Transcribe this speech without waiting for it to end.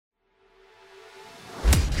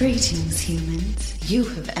Greetings, humans. You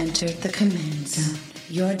have entered the Command Zone,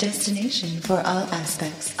 your destination for all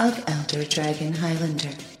aspects of Elder Dragon Highlander.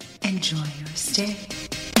 Enjoy your stay.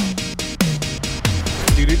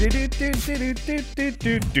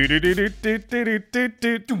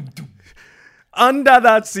 Under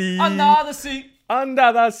the sea. Under the sea.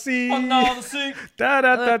 Under the sea. Under the sea. Da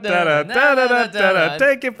da da da da da da da da.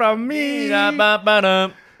 Take it from me.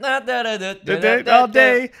 All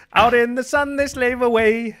day out in the sun they slave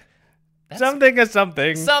away. Something is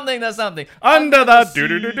something. Something that's something. Under the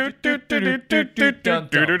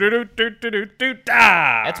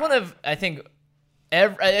That's one of, I think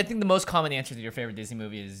the most common answer to your favorite Disney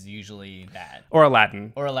movie is usually that. Or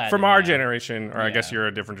Aladdin. From our generation, or I guess you're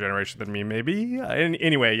a different generation than me, maybe.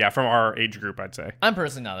 Anyway, yeah, from our age group, I'd say. I'm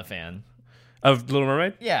personally not a fan. Of Little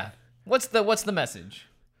Mermaid? Yeah. What's the message?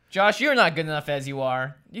 Josh, you're not good enough as you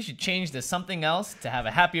are. You should change to something else to have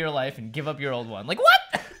a happier life and give up your old one. Like,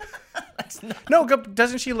 what? That's not... No,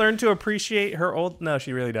 doesn't she learn to appreciate her old... No,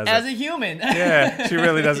 she really doesn't. As a human. Yeah, she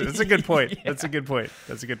really doesn't. That's a good point. Yeah. That's a good point.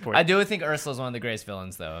 I do think Ursula's one of the greatest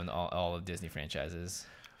villains, though, in all of Disney franchises.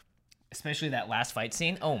 Especially that last fight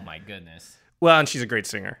scene. Oh, my goodness. Well, and she's a great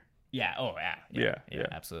singer. Yeah. Oh, yeah.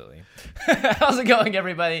 Absolutely. How's it going,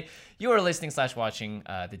 everybody? You are listening / watching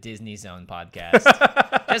the Disney Zone podcast.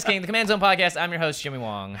 Just kidding. The Command Zone podcast. I'm your host, Jimmy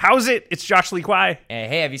Wong. How's it? It's Josh Lee Kwai.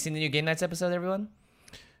 Hey, have you seen the new Game Nights episode, everyone?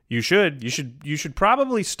 You should. You should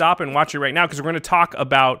probably stop and watch it right now because we're going to talk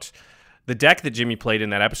about the deck that Jimmy played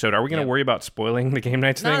in that episode. Are we going to worry about spoiling the Game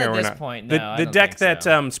Nights thing? Not or at this not? point, no. The deck that,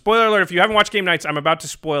 spoiler alert, if you haven't watched Game Nights, I'm about to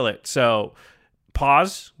spoil it. So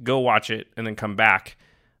pause, go watch it, and then come back.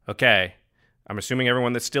 Okay. I'm assuming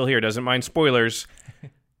everyone that's still here doesn't mind spoilers.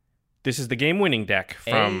 This is the game-winning deck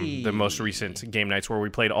from the most recent Game Nights where we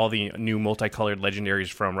played all the new multicolored legendaries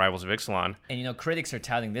from Rivals of Ixalan. And, critics are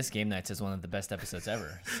touting this Game Nights as one of the best episodes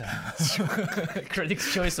ever. So,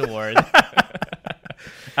 Critics' Choice Award.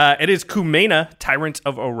 It is Kumena, Tyrant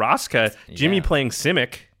of Oraska. Jimmy playing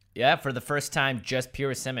Simic. Yeah, for the first time, just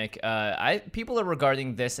pure Simic. People are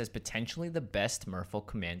regarding this as potentially the best Merfolk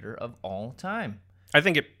commander of all time. I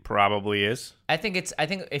think it probably is. I think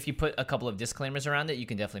if you put a couple of disclaimers around it, you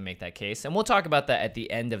can definitely make that case. And we'll talk about that at the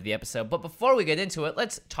end of the episode. But before we get into it,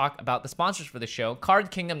 let's talk about the sponsors for the show.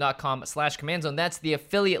 CardKingdom.com/CommandZone. That's the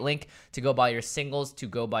affiliate link to go buy your singles, to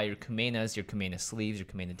go buy your Kumenas, your Kumena sleeves, your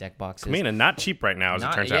Kumena deck boxes. Kumena, not cheap right now, as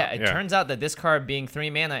it turns out. Yeah, it turns out that this card being 3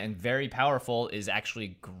 mana and very powerful is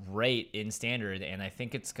actually great in Standard. And I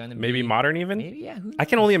think it's going to be... Maybe Modern even? Maybe, yeah. I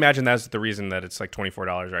can only imagine that's the reason that it's like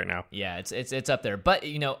 $24 right now. Yeah, it's up there. But,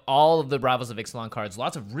 all of the Rivals of Ixalan cards,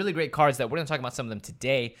 lots of really great cards that we're going to talk about some of them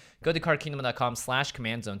today. Go to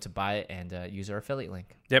cardkingdom.com/CommandZone to buy it and use our affiliate link.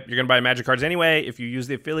 Yep, you're going to buy Magic cards anyway. If you use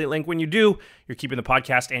the affiliate link when you do, you're keeping the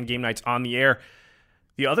podcast and Game Nights on the air.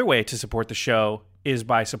 The other way to support the show is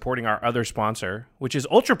by supporting our other sponsor, which is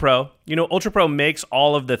Ultra Pro. Ultra Pro makes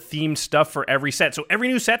all of the themed stuff for every set. So every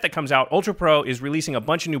new set that comes out, Ultra Pro is releasing a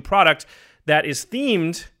bunch of new product that is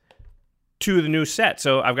themed to the new set.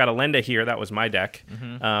 So I've got a Lenda here. That was my deck.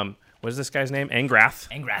 Mm-hmm. What is this guy's name? Angrath.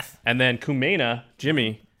 And then Kumena,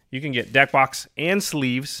 Jimmy, you can get deck box and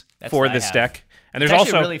sleeves for this deck. And there's it's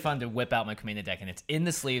also really fun to whip out my Kumena deck, and it's in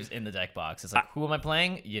the sleeves, in the deck box. It's like, who am I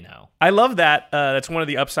playing? I love that. That's one of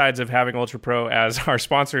the upsides of having Ultra Pro as our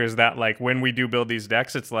sponsor is that, like, when we do build these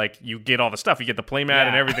decks, it's like you get all the stuff. You get the playmat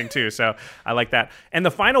and everything, too. So I like that. And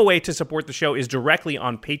the final way to support the show is directly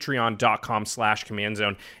on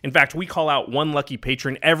patreon.com/CommandZone. In fact, we call out one lucky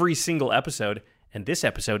patron every single episode, and this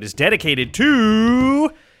episode is dedicated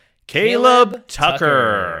to Caleb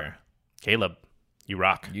Tucker. Caleb. You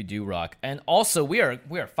rock. You do rock. And also, we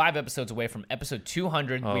are 5 episodes away from episode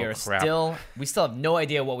 200. Oh, we still have no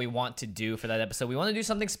idea what we want to do for that episode. We want to do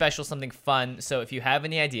something special, something fun. So if you have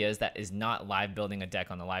any ideas that is not live building a deck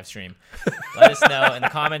on the live stream, let us know in the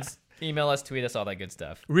comments. Email us, tweet us, all that good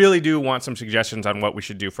stuff. Really do want some suggestions on what we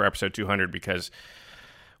should do for episode 200 because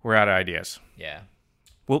we're out of ideas. Yeah.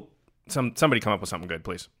 Well, somebody come up with something good,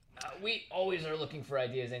 please. We always are looking for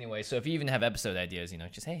ideas anyway, so if you even have episode ideas,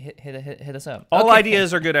 just hit us up. All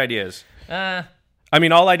ideas are good ideas.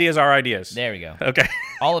 All ideas are ideas. There we go. Okay.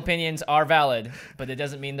 All opinions are valid, but it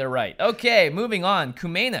doesn't mean they're right. Okay, moving on.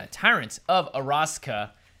 Kumena, Tyrant of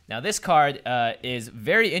Oraska. Now, this card is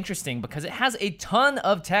very interesting because it has a ton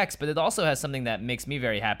of text, but it also has something that makes me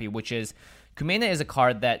very happy, which is Kumena is a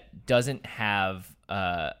card that doesn't have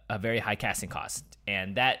a very high casting cost.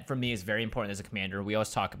 And that, for me, is very important as a commander. We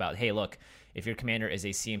always talk about, hey, look, if your commander is a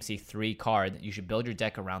CMC 3 card, you should build your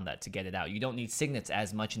deck around that to get it out. You don't need signets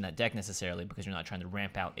as much in that deck necessarily because you're not trying to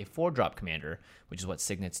ramp out a 4-drop commander, which is what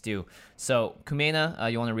signets do. So,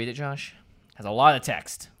 Kumena, you want to read it, Josh? Has a lot of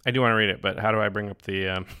text. I do want to read it, but how do I bring up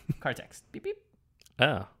the... Card text. Beep, beep. Oh,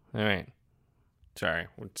 all right. Sorry.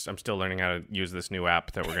 I'm still learning how to use this new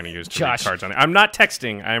app that we're going to use to read Josh. cards on it. I'm not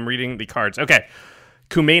texting. I'm reading the cards. Okay.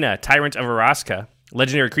 Kumena, Tyrant of Araska.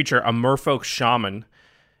 Legendary creature, a Merfolk Shaman.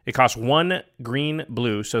 It costs 1 green,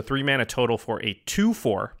 blue, so 3 mana total for a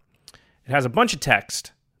 2/4. It has a bunch of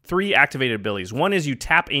text, 3 activated abilities. One is you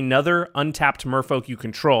tap another untapped Merfolk you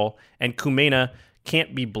control, and Kumena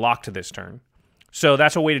can't be blocked this turn. So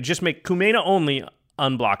that's a way to just make Kumena only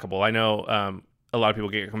unblockable. I know a lot of people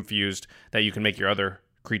get confused that you can make your other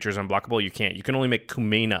creatures unblockable. You can't. You can only make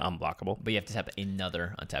Kumena unblockable. But you have to tap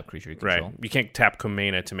another untapped creature you control. Right. You can't tap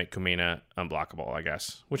Kumena to make Kumena unblockable, I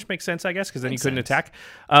guess. Which makes sense, I guess, because then Makes you couldn't sense.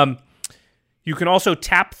 attack. You can also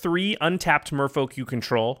tap 3 untapped Merfolk you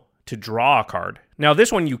control to draw a card. Now,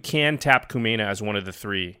 this one you can tap Kumena as one of the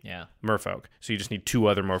 3 Merfolk. So you just need 2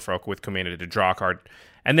 other Merfolk with Kumena to draw a card.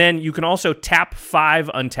 And then you can also tap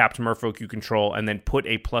 5 untapped Merfolk you control and then put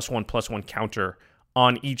a +1/+1 counter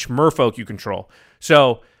on each Merfolk you control.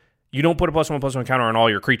 So you don't put a +1/+1 counter on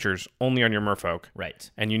all your creatures, only on your Merfolk.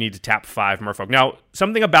 Right. And you need to tap 5 Merfolk. Now,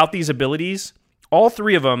 something about these abilities, all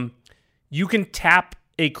 3 of them, you can tap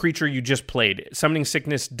a creature you just played. Summoning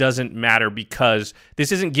Sickness doesn't matter because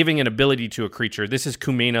this isn't giving an ability to a creature. This is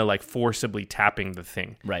Kumena like forcibly tapping the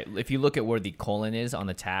thing. Right. If you look at where the colon is on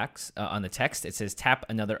the text, it says tap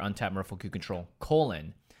another untapped Merfolk you control,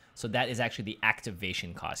 colon. So that is actually the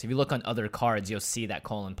activation cost. If you look on other cards, you'll see that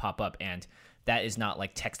colon pop up, and that is not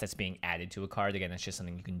like text that's being added to a card. Again, that's just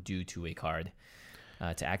something you can do to a card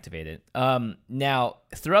to activate it. Now,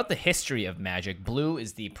 throughout the history of Magic, blue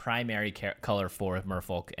is the primary color for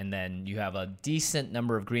Merfolk, and then you have a decent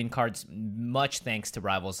number of green cards, much thanks to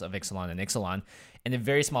Rivals of Ixalan and Ixalan, and a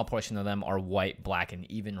very small portion of them are white, black, and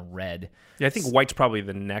even red. Yeah, I think white's probably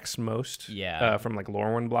the next most from like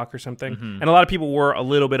Lorwyn block or something. Mm-hmm. And a lot of people were a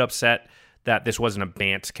little bit upset that this wasn't a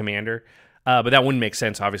Bant commander. But that wouldn't make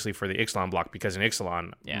sense, obviously, for the Ixalan block because in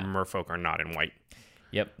Ixalan, Merfolk are not in white.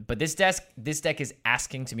 Yep, but this deck is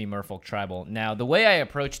asking to be Merfolk Tribal. Now, the way I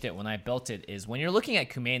approached it when I built it is when you're looking at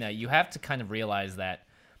Kumena, you have to kind of realize that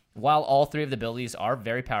while all 3 of the abilities are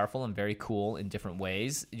very powerful and very cool in different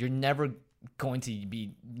ways, you're never going to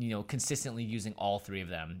be, consistently using all 3 of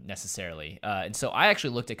them necessarily. And so I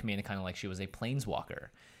actually looked at Kumena kind of like she was a Planeswalker,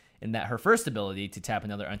 in that her first ability to tap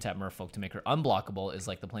another untapped Merfolk to make her unblockable is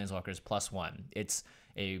like the Planeswalker's +1. It's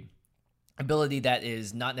a ability that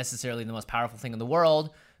is not necessarily the most powerful thing in the world,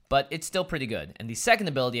 but it's still pretty good. And the second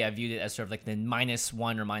ability, I viewed it as sort of like the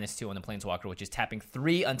 -1 or -2 on the Planeswalker, which is tapping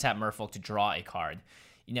 3 untapped Merfolk to draw a card.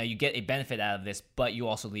 You get a benefit out of this, but you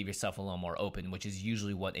also leave yourself a little more open, which is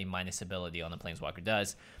usually what a minus ability on the Planeswalker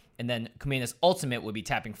does. And then Kumena's ultimate would be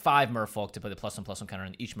tapping 5 Merfolk to put a +1/+1 counter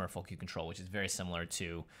on each Merfolk you control, which is very similar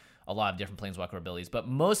to a lot of different Planeswalker abilities. But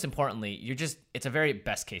most importantly, it's a very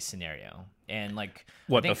best case scenario. And like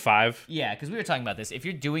the 5? Yeah, because we were talking about this. If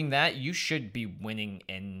you're doing that, you should be winning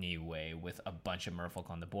anyway with a bunch of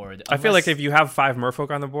Merfolk on the board. I feel like if you have 5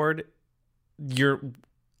 Merfolk on the board, you're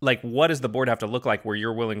like, what does the board have to look like where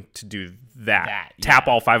you're willing to do that? Tap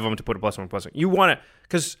all 5 of them to put a +1/+1. You want to,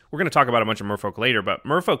 because we're going to talk about a bunch of Merfolk later, but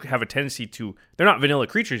Merfolk have a tendency to, they're not vanilla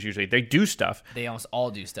creatures usually. They do stuff. They almost all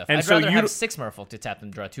do stuff. And I'd so rather have 6 Merfolk to tap them,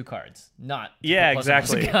 draw 2 cards, not yeah, put +1/+1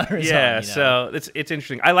 exactly. counters Yeah, on, so it's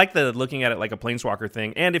interesting. I like looking at it like a Planeswalker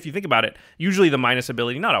thing. And if you think about it, usually the minus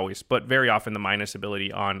ability, not always, but very often the minus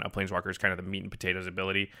ability on a Planeswalker is kind of the meat and potatoes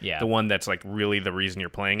ability. Yeah. The one that's like really the reason you're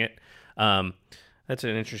playing it. That's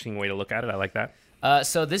an interesting way to look at it. I like that.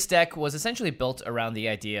 So this deck was essentially built around the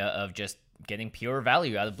idea of just getting pure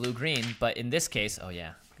value out of blue-green, but in this case,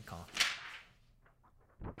 good call.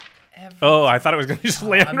 I thought it was going to just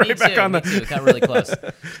land right back on the... Me too. It got really close.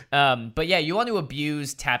 But yeah, you want to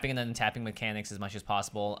abuse tapping and untapping mechanics as much as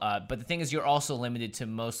possible. But the thing is, you're also limited to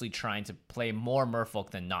mostly trying to play more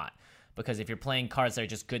Merfolk than not. Because if you're playing cards that are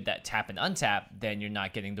just good that tap and untap, then you're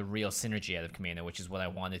not getting the real synergy out of Kumena, which is what I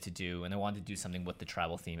wanted to do. And I wanted to do something with the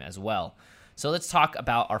tribal theme as well. So let's talk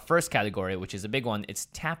about our first category, which is a big one. It's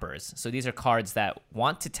tappers. So these are cards that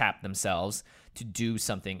want to tap themselves to do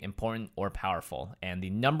something important or powerful. And the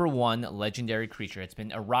number 1 legendary creature, it's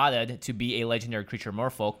been errated to be a legendary creature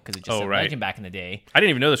Merfolk because it just said legend back in the day. I didn't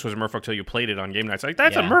even know this was a Merfolk till you played it on game nights. Like,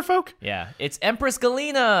 that's a Merfolk? Yeah, it's Empress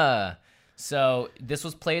Galena. So this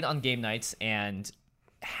was played on game nights, and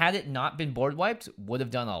had it not been board wiped, would have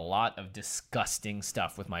done a lot of disgusting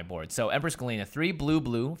stuff with my board. So Empress Galena, 3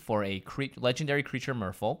 blue for a legendary creature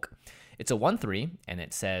Merfolk. It's a 1/3, and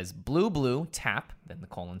it says blue, tap, then the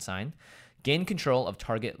colon sign. Gain control of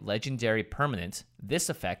target legendary permanent. This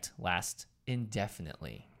effect lasts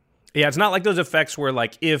indefinitely. Yeah, it's not like those effects where,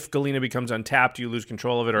 like, if Galena becomes untapped, you lose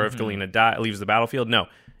control of it, or if Galena leaves the battlefield. No,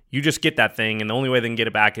 you just get that thing, and the only way they can get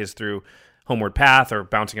it back is through Homeward Path or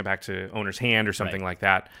bouncing it back to owner's hand or something like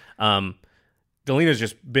that. Galena's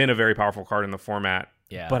just been a very powerful card in the format.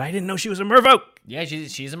 Yeah. But I didn't know she was a Merfolk. Yeah,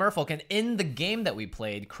 she's a Merfolk. And in the game that we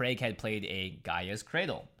played, Craig had played a Gaia's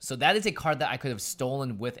Cradle. So that is a card that I could have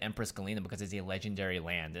stolen with Empress Galena because it's a legendary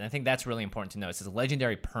land. And I think that's really important to know. It's a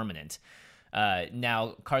legendary permanent.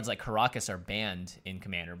 Now, cards like Caracas are banned in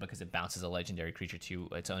Commander because it bounces a legendary creature to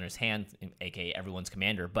its owner's hand, aka everyone's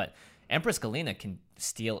commander. But Empress Galena can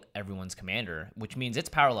steal everyone's commander, which means its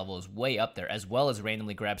power level is way up there, as well as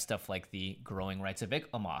randomly grab stuff like the Growing Rights of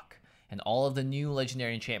Amok and all of the new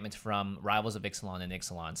legendary enchantments from Rivals of Ixalan and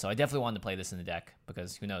Ixalan. So I definitely wanted to play this in the deck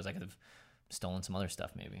because who knows, I could have stolen some other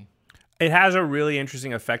stuff maybe. It has a really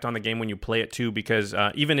interesting effect on the game when you play it too, because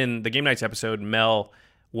even in the Game Nights episode, Mel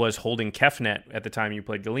was holding Kefnet at the time you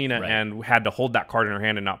played Galena and had to hold that card in her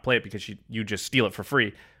hand and not play it because you just steal it for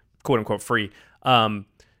free, quote unquote free. And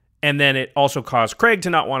then it also caused Craig to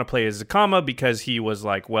not want to play as Zakama because he was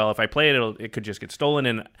like, well, if I play it, it could just get stolen.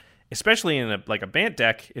 And especially in a Bant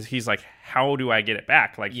deck, he's like, how do I get it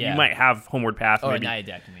back? Like, you might have Homeward Path. Or maybe. a Naya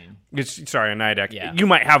deck, I mean. A Naya deck. Yeah. You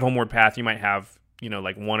might have Homeward Path. You might have,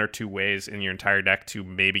 like one or two ways in your entire deck to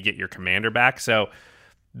maybe get your commander back. So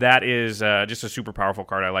that is just a super powerful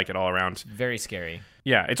card. I like it all around. Very scary.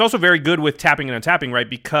 Yeah, it's also very good with tapping and untapping, right?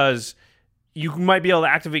 Because you might be able to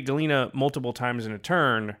activate Galena multiple times in a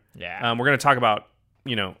turn. Yeah. We're going to talk about,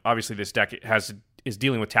 obviously this deck is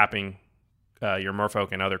dealing with tapping your Merfolk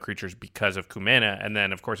and other creatures because of Kumena, and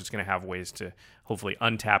then of course it's going to have ways to hopefully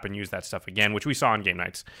untap and use that stuff again, which we saw in Game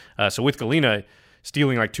Nights. So with Galena,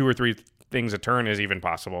 stealing like 2 or 3 things a turn is even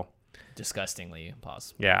possible. Disgustingly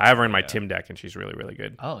impossible. Yeah, I have her in my Tim deck, and she's really, really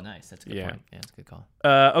good. Oh, nice. That's a good point. Yeah, that's a good call.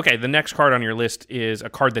 Okay, the next card on your list is a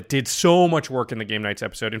card that did so much work in the Game Nights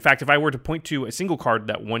episode. In fact, if I were to point to a single card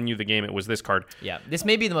that won you the game, it was this card. Yeah, this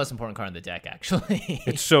may be the most important card in the deck, actually.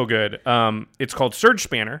 It's so good. It's called Surge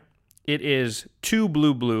Spanner. It is 2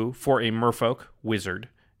 blue for a Merfolk wizard.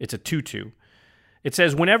 It's a 2/2. It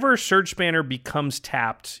says, whenever Surge Spanner becomes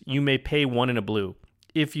tapped, you may pay 1 in a blue.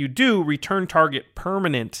 If you do, return target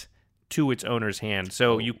permanent to its owner's hand.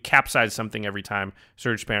 So you capsize something every time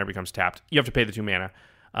Surge Spanner becomes tapped. You have to pay the 2 mana.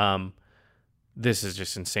 This is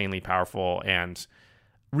just insanely powerful, and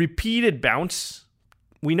repeated bounce,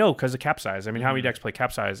 we know because of capsize. I mean, how many decks play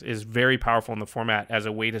capsize is very powerful in the format as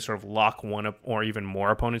a way to sort of lock one up or even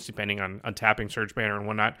more opponents, depending on tapping Surge Banner and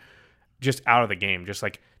whatnot, just out of the game. Just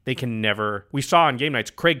like they can never. We saw on Game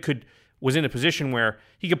Nights, Craig was in a position where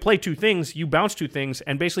he could play 2 things, you bounce 2 things,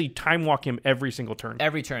 and basically time walk him every single turn.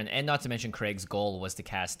 Every turn. And not to mention, Craig's goal was to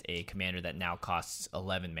cast a commander that now costs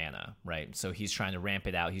 11 mana, right? So he's trying to ramp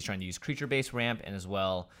it out. He's trying to use creature-based ramp, and as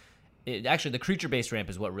well, actually, the creature-based ramp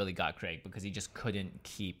is what really got Craig, because he just couldn't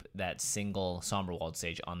keep that single Somberwald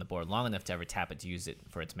Sage on the board long enough to ever tap it to use it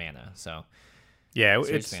for its mana. So, yeah,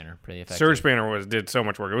 Surge Spanner, pretty effective. Surge Spanner did so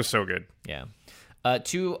much work. It was so good. Yeah.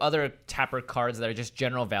 2 other tapper cards that are just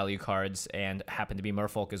general value cards and happen to be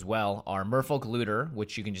Merfolk as well are Merfolk Looter,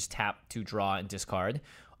 which you can just tap to draw and discard,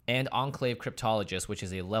 and Enclave Cryptologist, which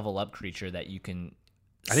is a level-up creature that you can...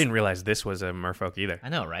 I didn't realize this was a Merfolk either. I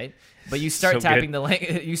know, right? But you start tapping the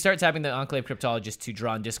Enclave Cryptologist to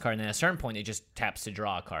draw and discard, and at a certain point, it just taps to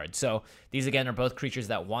draw a card. So these, again, are both creatures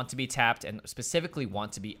that want to be tapped and specifically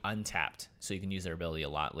want to be untapped, so you can use their ability a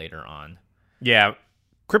lot later on. Yeah,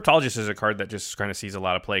 Cryptologist is a card that just kind of sees a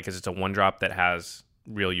lot of play because it's a 1-drop that has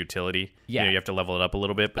real utility. Yeah. You have to level it up a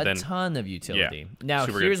little bit, but a ton of utility. Yeah, now,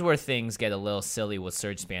 here's where things get a little silly with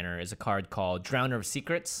Surge Spanner is a card called Drowner of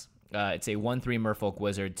Secrets. It's a 1/3 Merfolk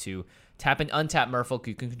wizard to tap an untapped Merfolk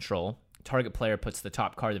you can control. Target player puts the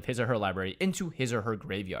top card of his or her library into his or her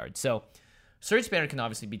graveyard. So Surge Spanner can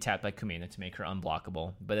obviously be tapped by Kumena to make her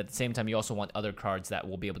unblockable, but at the same time, you also want other cards that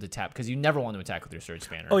will be able to tap, because you never want to attack with your Surge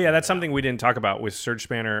Spanner. Oh yeah, that's something we didn't talk about with Surge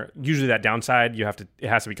Spanner. Usually that downside, it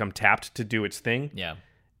has to become tapped to do its thing. Yeah.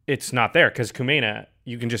 It's not there, because Kumena,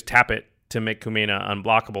 you can just tap it to make Kumena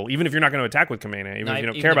unblockable, even if you're not going to attack with Kumena, even if you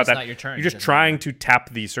don't care about that. Not your turn, you're just trying to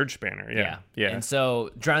tap the Surge Spanner. Yeah. And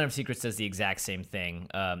so Drowner of Secrets does the exact same thing,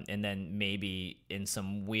 and then maybe in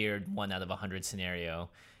some weird 1 out of 100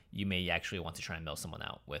 scenario, you may actually want to try and mill someone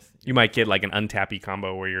out with. You might get like an untappy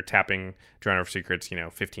combo where you're tapping Drowner of Secrets,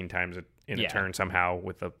 15 times in a turn somehow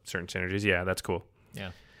with a certain synergies. Yeah, that's cool.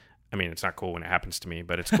 Yeah. I mean, it's not cool when it happens to me,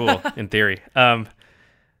 but it's cool in theory. The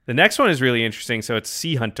next one is really interesting. So it's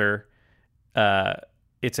Sea Hunter.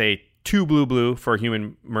 It's a 2 blue for a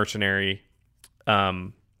human mercenary.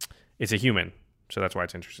 It's a human, so that's why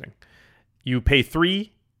it's interesting. You pay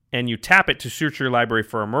 3 and you tap it to search your library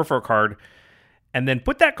for a Merfolk card, and then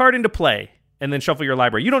put that card into play, and then shuffle your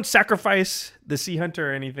library. You don't sacrifice the Sea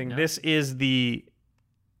Hunter or anything. No. This is the...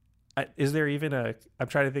 is there even a... I'm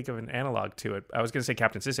trying to think of an analog to it. I was going to say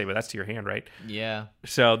Captain Sisay, but that's to your hand, right? Yeah.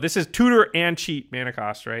 So this is tutor and cheat mana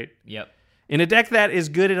cost, right? Yep. In a deck that is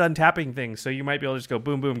good at untapping things, so you might be able to just go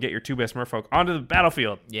boom, boom, get your 2 best Merfolk onto the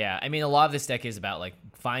battlefield. Yeah, I mean, a lot of this deck is about, like,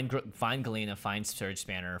 find Galena, find Surge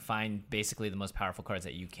Spanner, find basically the most powerful cards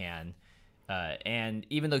that you can. And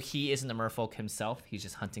even though he isn't a Merfolk himself, he's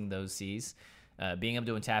just hunting those seas. Being able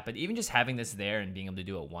to untap it, even just having this there and being able to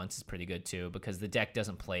do it once is pretty good, too, because the deck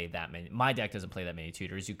doesn't play that many. My deck doesn't play that many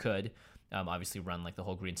tutors. You could obviously run, like, the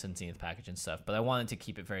whole Green Sun Zenith package and stuff, but I wanted to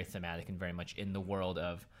keep it very thematic and very much in the world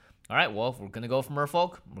of... All right, well, if we're going to go for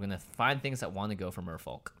Merfolk, we're going to find things that want to go for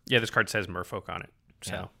Merfolk. Yeah, this card says Merfolk on it,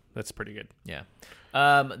 so that's pretty good. Yeah.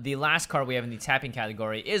 The last card we have in the tapping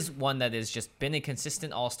category is one that has just been a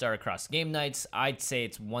consistent all-star across game nights. I'd say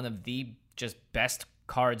it's one of the just best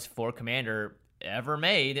cards for Commander ever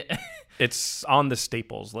made. It's on the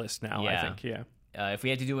staples list now, I think, if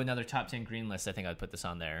we had to do another top 10 green list, I think I'd put this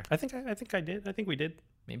on there. I think I did. I think we did.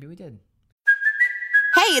 Maybe we did.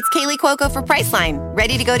 Hey, it's Kaylee Cuoco for Priceline.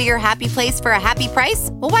 Ready to go to your happy place for a happy price?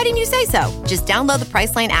 Well, why didn't you say so? Just download the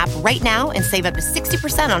Priceline app right now and save up to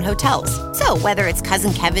 60% on hotels. So whether it's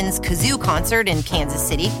Cousin Kevin's Kazoo Concert in Kansas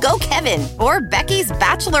City, go Kevin, or Becky's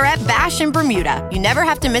Bachelorette Bash in Bermuda, you never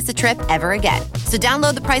have to miss a trip ever again. So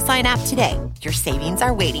download the Priceline app today. Your savings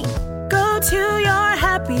are waiting. Go to your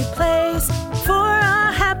happy place for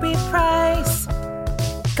a happy price.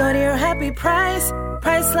 Go to your happy price,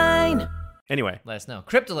 Priceline. Anyway. Let us know.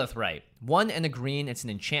 Cryptolith Rite. 1 and a green. It's an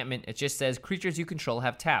enchantment. It just says creatures you control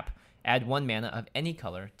have tap. Add 1 mana of any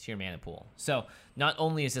color to your mana pool. So not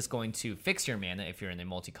only is this going to fix your mana if you're in a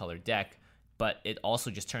multicolored deck, but it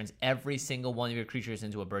also just turns every single one of your creatures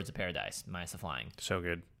into a Birds of Paradise, minus the flying. So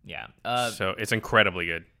good. Yeah. So it's incredibly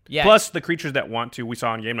good. Yeah. Plus, the creatures that want to, we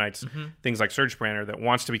saw on game nights, things like Surge Spanner that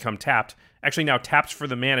wants to become tapped, actually now taps for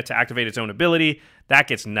the mana to activate its own ability. That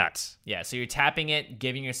gets nuts. Yeah, so you're tapping it,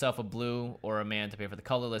 giving yourself a blue or a mana to pay for the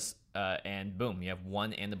colorless, and boom, you have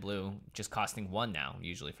 1 and a blue, just costing 1 now,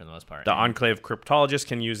 usually for the most part. The Enclave Cryptologist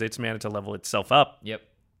can use its mana to level itself up. Yep.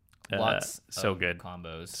 Lots so of good.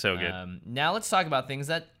 combos. So good. Now let's talk about things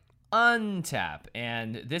that untap,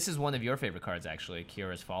 and this is one of your favorite cards, actually,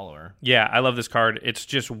 Kira's Follower. Yeah, I love this card. It's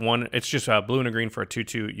just a blue and a green for a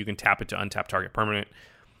 2/2. You can tap it to untap target permanent.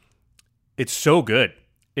 It's so good.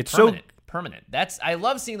 It's permanent. I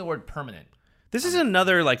love seeing the word permanent. This is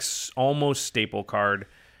another like almost staple card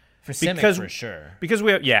for Simic, for sure. Because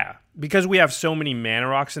we have so many mana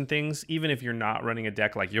rocks and things. Even if you're not running a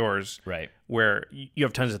deck like yours, right, where you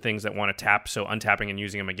have tons of things that want to tap, so untapping and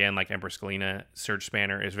using them again, like Empress Galena, Surge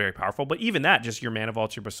Spanner is very powerful. But even that, just your Mana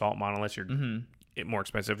Vaults, your Basalt Monoliths, your more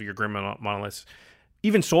expensive, your Grim Monoliths,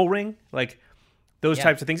 even Soul Ring, like those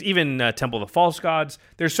types of things. Even Temple of the False Gods.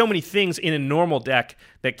 There's so many things in a normal deck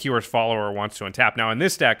that Kira's Follower wants to untap. Now in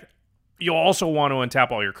this deck, you'll also want to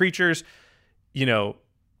untap all your creatures. You know,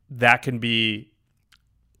 that can be.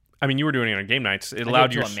 I mean, you were doing it on game nights. It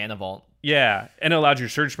allowed your a Mana Vault. Yeah, and it allowed your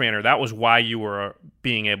Surge Spanner. That was why you were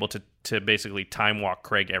being able to basically time walk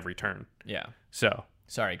Craig every turn. Yeah. So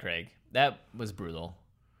sorry, Craig. That was brutal.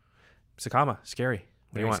 Sakama, scary.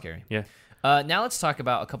 Very scary. Yeah. Now let's talk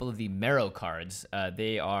about a couple of the Marrow cards.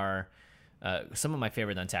 They are some of my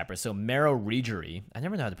favorite untappers. So Marrow Regery. I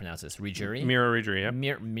never know how to pronounce this. Regery? Marrow Regery, yeah.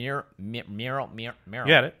 Marrow.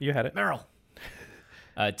 You had it. Marrow.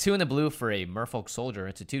 2 and a blue for a Merfolk Soldier.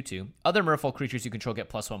 It's a 2/2. Other Merfolk creatures you control get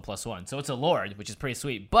 +1/+1. So it's a Lord, which is pretty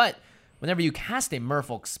sweet. But whenever you cast a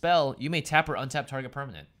Merfolk spell, you may tap or untap target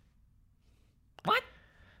permanent. What?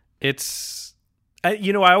 It's... I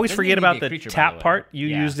always forget about the tap part. You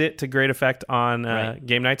used it to great effect on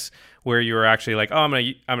game nights, where you were actually like, "Oh, I'm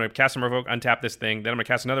gonna cast a Merfolk, untap this thing, then I'm gonna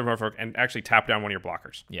cast another Merfolk, and actually tap down one of your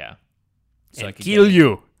blockers." Yeah, so I could kill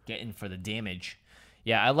you. Get in for the damage.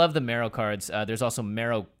 Yeah, I love the Marrow cards. There's also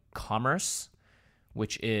Marrow Commerce,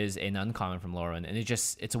 which is an uncommon from Lorwyn, and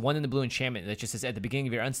it's a 1 in the blue enchantment that just says at the beginning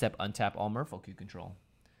of your unstep, untap all Merfolk you control.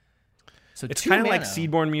 So it's kind of like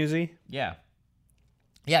Seedborn Musi. Yeah.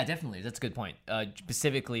 Yeah, definitely. That's a good point.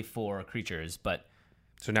 Specifically for creatures, but...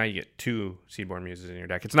 So now you get 2 Seedborn Muses in your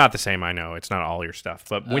deck. It's not the same, I know. It's not all your stuff.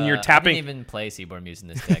 But when you're tapping... I didn't even play Seedborn Muse in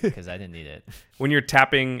this deck because I didn't need it. When you're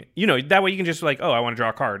tapping... that way you can just like, oh, I want to draw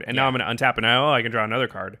a card. And now I'm going to untap and now, I can draw another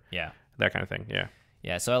card. Yeah. That kind of thing, yeah.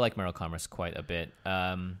 Yeah, so I like Marrow Commerce quite a bit.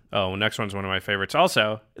 Next one's one of my favorites.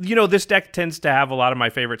 Also, this deck tends to have a lot of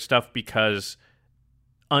my favorite stuff because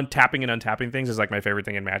untapping and untapping things is like my favorite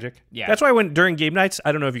thing in Magic. Yeah. That's why during game nights,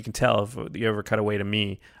 I don't know if you can tell if you ever cut away to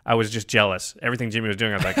me, I was just jealous. Everything Jimmy was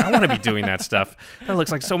doing, I was like, I want to be doing that stuff. That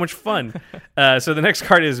looks like so much fun. So the next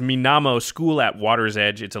card is Minamo, School at Water's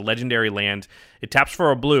Edge. It's a legendary land. It taps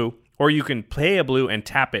for a blue, or you can pay a blue and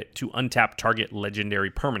tap it to untap target legendary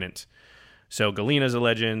permanent. So Galena's a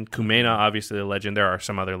legend. Kumena, obviously a legend. There are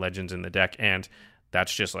some other legends in the deck, and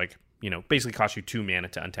that's just like, basically costs you 2 mana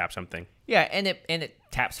to untap something. Yeah, and it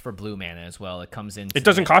taps for blue mana as well. It comes in. It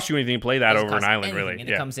doesn't cost you anything to play that over an island, anything, really. And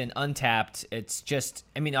it comes in untapped. It's just,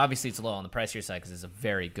 obviously it's low on the pricier side because it's a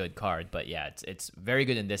very good card, but yeah, it's very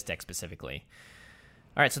good in this deck specifically.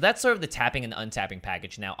 All right, so that's sort of the tapping and untapping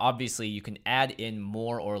package. Now, obviously, you can add in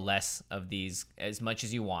more or less of these as much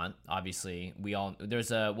as you want. Obviously, what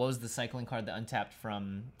was the cycling card that untapped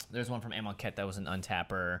from? There's one from Amonkhet that was an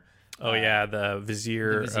untapper. Oh yeah, the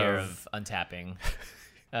Vizier of untapping.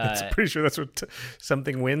 I'm pretty sure that's what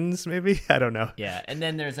something wins. Maybe, I don't know. Yeah, and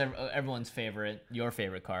then there's everyone's favorite, your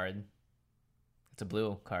favorite card. It's a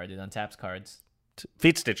blue card. It untaps cards.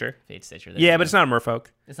 Fate Stitcher. Yeah, but it's not a Merfolk.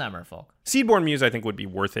 It's not a Merfolk. Seedborn Muse, I think, would be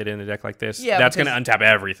worth it in a deck like this. Yeah, that's going to untap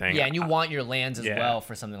everything. Yeah, and you want your lands as well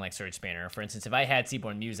for something like Surge Spanner. For instance, if I had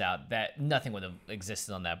Seedborn Muse out, that nothing would have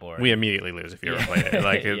existed on that board. We immediately lose if you ever played it.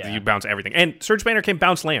 Like you bounce everything, and Surge Spanner can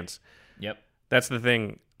bounce lands. Yep, that's the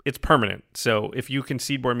thing. It's permanent. So if you can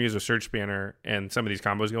Seedborn Muse with Surge Spanner and some of these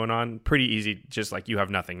combos going on, pretty easy. Just like you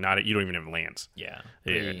have nothing, you don't even have lands. Yeah,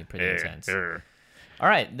 pretty intense. All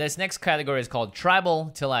right, this next category is called Tribal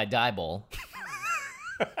Till I Die Bowl.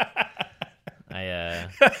 That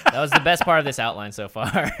was the best part of this outline so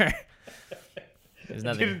far. There's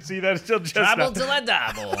nothing. You didn't see that? It's still just Tribal Till I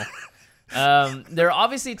Die Bowl. There are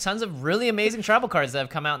obviously tons of really amazing tribal cards that have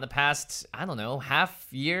come out in the past, I don't know, half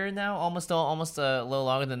year now, almost a little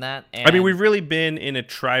longer than that. And we've really been in a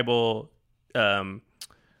tribal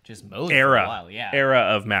just mode era, for a while, era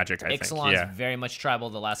of Magic, I think. Ixalan's very much tribal.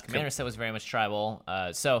 The last Commander set was very much tribal.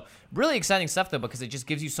 So really exciting stuff, though, because it just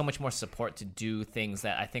gives you so much more support to do things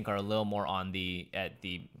that I think are a little more on the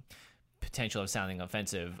potential of sounding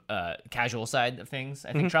offensive, casual side of things.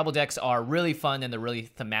 I think tribal decks are really fun and they're really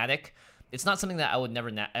thematic. It's not something that I would never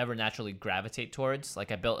ever naturally gravitate towards.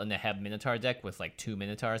 Like I built a Neheb Minotaur deck with like 2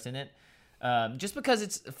 Minotaurs in it. Just because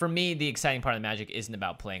it's, for me, the exciting part of Magic isn't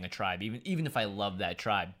about playing a tribe, even if I love that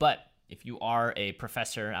tribe. But if you are a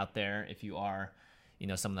professor out there, if you are,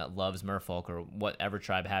 someone that loves Merfolk or whatever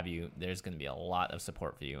tribe have you, there's going to be a lot of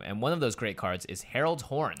support for you. And one of those great cards is Herald's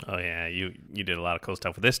Horn. Oh yeah, you did a lot of cool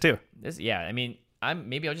stuff with this too. Maybe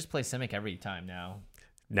I'll just play Simic every time now.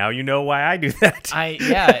 Now you know why I do that.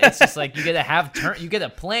 It's just like you get to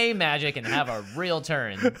play Magic and have a real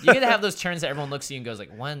turn. You get to have those turns that everyone looks at you and goes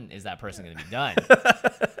like, when is that person going to be done?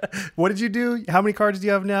 What did you do? How many cards do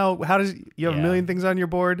you have now? You have a million things on your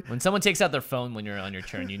board? When someone takes out their phone when you're on your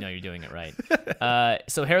turn, you know you're doing it right.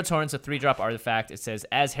 So Herald's Horn is a 3-drop artifact. It says,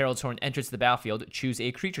 as Herald's Horn enters the battlefield, choose a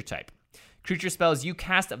creature type. Creature spells you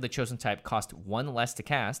cast of the chosen type cost 1 less to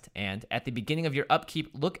cast, and at the beginning of your upkeep,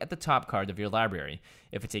 look at the top card of your library.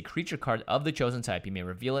 If it's a creature card of the chosen type, you may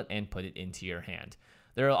reveal it and put it into your hand.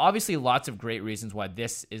 There are obviously lots of great reasons why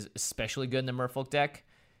this is especially good in the Merfolk deck.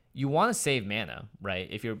 You want to save mana, right?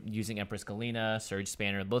 If you're using Empress Galena, Surge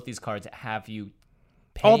Spanner, both these cards have you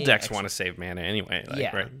paying all decks want to save mana anyway.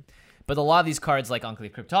 Right? But a lot of these cards, like Unclear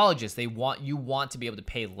Cryptologist, you want to be able to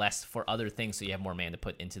pay less for other things so you have more mana to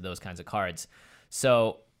put into those kinds of cards.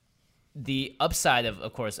 So the upside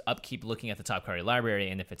of course, upkeep looking at the top card of your library,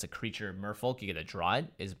 and if it's a creature Merfolk, you get to draw it,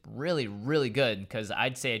 is really, really good, because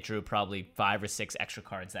I'd say I drew probably 5 or 6 extra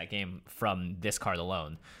cards that game from this card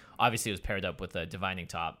alone. Obviously, it was paired up with a Divining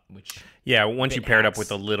Top, which... Yeah, once you pair it up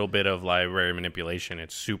with a little bit of library manipulation,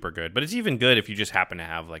 it's super good. But it's even good if you just happen to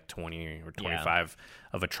have like 20 or 25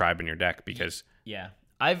 of a tribe in your deck, because... Yeah.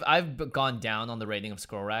 I've gone down on the rating of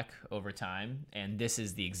Scroll Rack over time, and this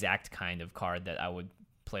is the exact kind of card that I would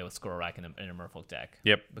play with Scroll Rack in a Merfolk deck.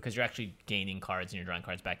 Yep. Because you're actually gaining cards and you're drawing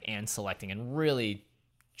cards back and selecting and really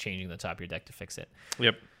changing the top of your deck to fix it.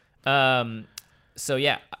 Yep. So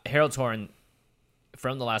yeah, Herald's Horn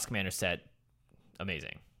from the last Commander set,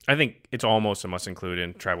 amazing. I think it's almost a must include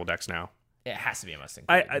in tribal decks now. It has to be a must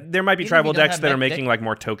include. There might be tribal decks that are making like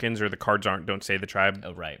more tokens, or the cards don't say the tribe.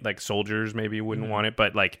 Oh, right. Like soldiers maybe wouldn't want it,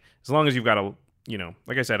 but like as long as you've got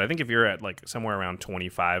like I said, I think if you're at like somewhere around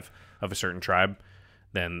 25 of a certain tribe,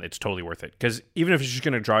 then it's totally worth it. Because even if it's just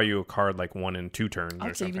going to draw you a card like 1 and 2 turns,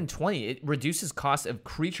 I'd say even 20, it reduces cost of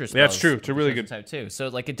creature spells. Yeah, that's true. It's a really good type too. So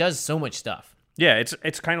like it does so much stuff. Yeah,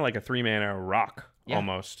 it's kind of like a 3-mana rock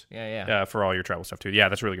almost. Yeah. For all your tribal stuff too. Yeah,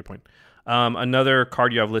 that's a really good point. Another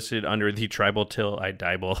card you have listed under the Tribal Till I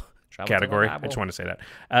Die Bowl category. I just want to say that.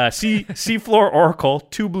 Seafloor Oracle,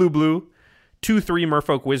 2 blue, 2/3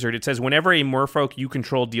 Merfolk Wizard. It says whenever a Merfolk you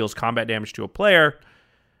control deals combat damage to a player,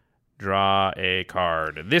 draw a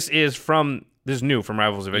card. This is new from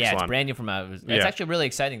Rivals of Ixalan. Yeah, it's brand new from Rivals. It's actually really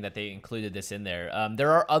exciting that they included this in there.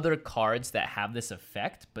 There are other cards that have this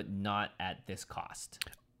effect, but not at this cost.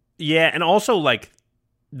 Yeah, and also like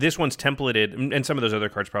this one's templated, and some of those other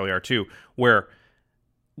cards probably are too, where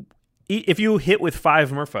if you hit with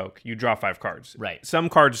 5 Merfolk, you draw 5 cards. Right. Some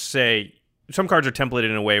cards are templated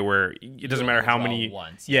in a way where it doesn't matter how many.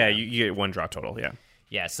 Once, you get 1 draw total. Yeah.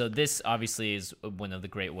 Yeah, so this obviously is one of the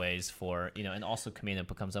great ways for, and also Kumena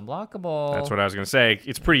becomes unblockable. That's what I was going to say.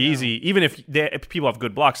 It's pretty easy. Even if people have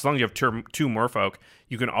good blocks, as long as you have 2 Merfolk,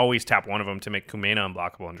 you can always tap one of them to make Kumena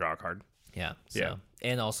unblockable and draw a card. Yeah. So.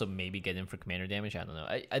 And also maybe get in for commander damage. I don't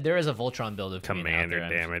know. There is a Voltron build of commander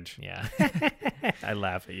damage. Yeah. I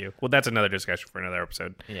laugh at you. Well, that's another discussion for another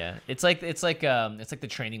episode. Yeah. It's like the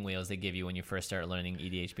training wheels they give you when you first start learning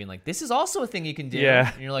EDH, being like, this is also a thing you can do.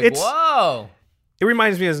 Yeah. And you're like, whoa. It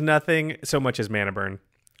reminds me of nothing so much as mana burn.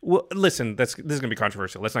 Well, listen, this is going to be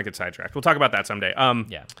controversial. Let's not get sidetracked. We'll talk about that someday.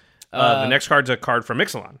 Yeah. The next card's a card from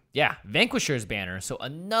Ixalan. Yeah, Vanquisher's Banner. So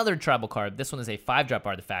another tribal card. This one is a 5-drop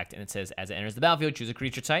artifact, and it says, as it enters the battlefield, choose a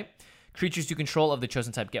creature type. Creatures you control of the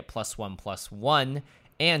chosen type get +1/+1,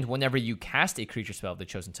 and whenever you cast a creature spell of the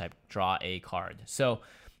chosen type, draw a card. So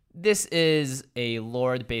this is a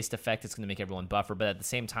Lord-based effect. It's going to make everyone buffer, but at the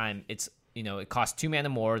same time, it costs 2 mana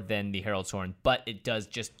more than the Herald's Horn, but it does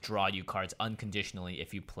just draw you cards unconditionally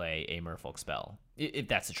if you play a Merfolk spell, if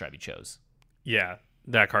that's the tribe you chose. Yeah.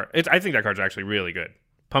 That card, I think that card's actually really good.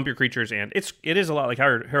 Pump your creatures, and it is a lot like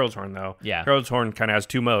Herald's Horn, though. Yeah. Herald's Horn kind of has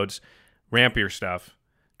 2 modes: ramp your stuff,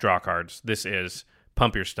 draw cards. This is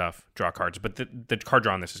pump your stuff, draw cards. But the card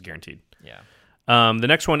draw on this is guaranteed. Yeah. The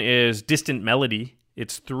next one is Distant Melody.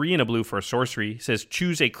 It's 3 and a blue for a sorcery. It says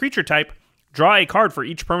choose a creature type, draw a card for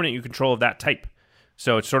each permanent you control of that type.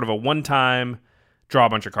 So it's sort of a one-time draw a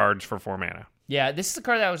bunch of cards for 4 mana. Yeah, this is a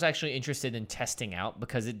card that I was actually interested in testing out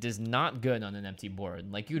because it is not good on an empty board.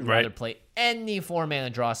 Like, you'd rather play any 4-mana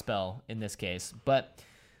draw spell in this case, but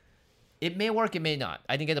it may work, it may not.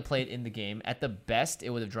 I didn't get to play it in the game. At the best,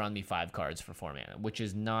 it would have drawn me 5 cards for 4 mana, which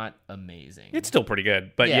is not amazing. It's still pretty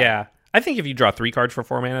good, but yeah. I think if you draw 3 cards for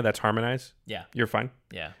 4 mana, that's Harmonize. Yeah. You're fine.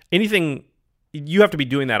 Yeah. Anything... You have to be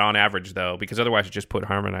doing that on average, though, because otherwise you just put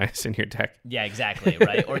Harmonize in your deck. Yeah, exactly,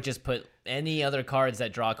 right? Or just put any other cards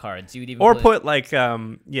that draw cards. You would even put like,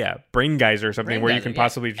 Brain Geyser or something where you can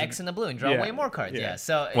possibly... X and the blue and draw way more cards,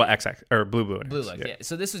 So XX, or blue. Blue, yeah.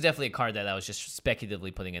 So this was definitely a card that I was just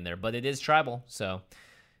speculatively putting in there, but it is tribal, so...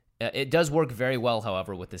 it does work very well,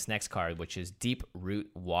 however, with this next card, which is Deep Root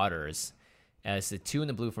Waters. It's the 2 in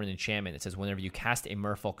the blue for an enchantment. It says whenever you cast a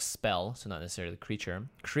Merfolk spell, so not necessarily the creature,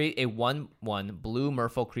 create a 1/1 blue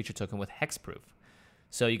Merfolk creature token with hexproof.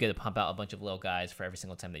 So you get to pump out a bunch of little guys for every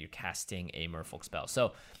single time that you're casting a Merfolk spell.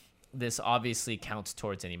 So this obviously counts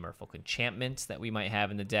towards any Merfolk enchantments that we might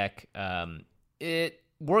have in the deck. It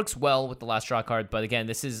works well with the last draw card, but again,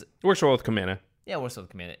 this is... It works well with Kumena. Yeah, it works well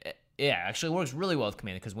with Kumena. Yeah, actually it works really well with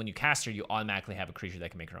Kumena because when you cast her, you automatically have a creature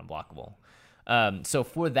that can make her unblockable. So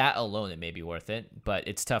for that alone, it may be worth it, but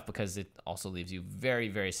it's tough because it also leaves you very,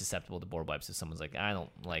 very susceptible to board wipes if someone's like, I don't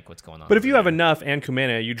like what's going on. But if you have enough and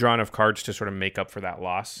Kumena, you draw enough cards to sort of make up for that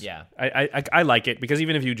loss. Yeah. I like it because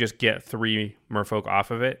even if you just get 3 Merfolk off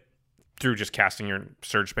of it, through just casting your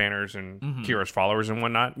Surge Banners and Kira's Followers and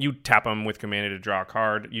whatnot, you tap them with Kumena to draw a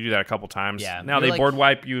card. You do that a couple times. Yeah. Now they board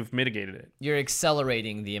wipe, you've mitigated it. You're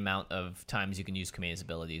accelerating the amount of times you can use Kumena's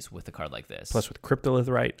abilities with a card like this. Plus with Cryptolith,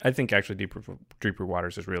 right? I think actually Deep Root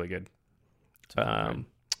Waters is really good.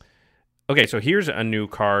 Okay, so here's a new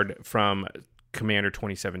card from Commander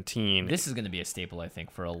 2017. This is going to be a staple, I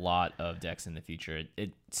think, for a lot of decks in the future.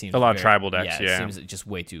 It seems a lot of tribal decks, It seems just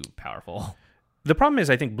way too powerful. The problem is,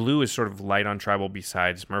 I think blue is sort of light on tribal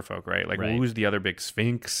besides Merfolk, right? Like, who's the other big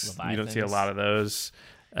Sphinx? You don't see a lot of those.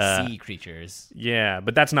 Sea creatures. Yeah,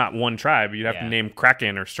 but that's not one tribe. You'd have to name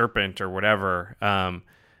Kraken or Serpent or whatever.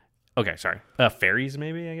 Okay, sorry. Fairies,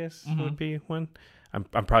 maybe, I guess, would be one. I'm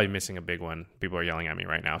probably missing a big one. People are yelling at me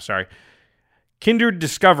right now. Sorry. Kindred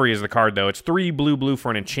Discovery is the card, though. It's 3 blue for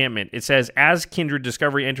an enchantment. It says, as Kindred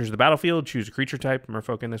Discovery enters the battlefield, choose a creature type.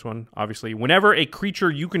 Merfolk in this one, obviously. Whenever a creature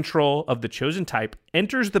you control of the chosen type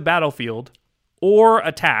enters the battlefield or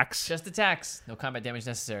attacks... Just attacks. No combat damage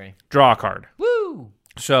necessary. Draw a card. Woo!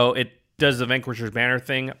 So it does the Vanquisher's Banner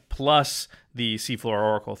thing plus the Seafloor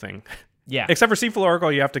Oracle thing. Yeah. Except for Seafloor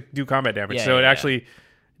Oracle, you have to do combat damage. So it actually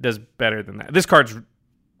does better than that. This card's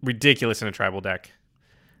ridiculous in a tribal deck.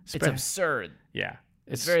 It's absurd. Yeah.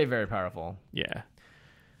 It's very, very powerful. Yeah.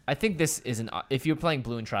 I think this is if you're playing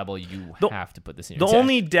blue and tribal, you have to put this in your The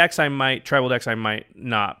deck. only tribal decks I might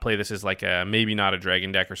not play this is like maybe not a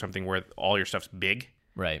dragon deck or something where all your stuff's big.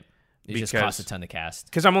 Right. It just costs a ton to cast.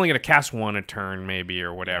 Because I'm only going to cast one a turn maybe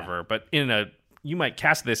or whatever. Yeah. But you might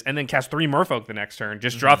cast this and then cast 3 Merfolk the next turn.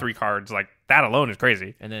 Just draw 3 cards. Like, that alone is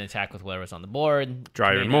crazy. And then attack with whatever's on the board.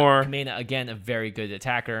 Draw even more. Kumena, again, a very good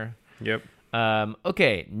attacker. Yep.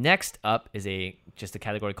 Okay, next up is just a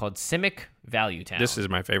category called Simic Value Town. This is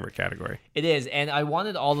my favorite category. It is, and I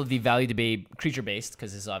wanted all of the value to be creature-based,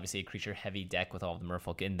 because this is obviously a creature-heavy deck with all of the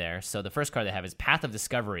Merfolk in there. So the first card I have is Path of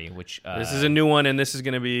Discovery, which... this is a new one, and this is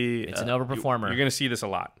going to be... It's an overperformer. You're going to see this a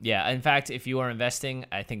lot. Yeah, in fact, if you are investing,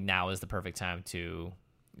 I think now is the perfect time to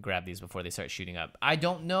grab these before they start shooting up. I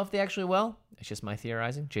don't know if they actually will. It's just my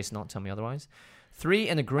theorizing. Jason, don't tell me otherwise. 3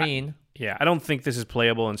 and a green... I don't think this is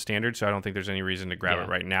playable in standard, so I don't think there's any reason to grab it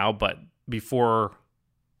right now. But before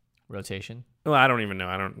rotation, well, I don't even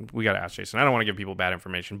know. We got to ask Jason. I don't want to give people bad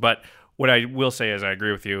information. But what I will say is, I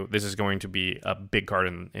agree with you. This is going to be a big card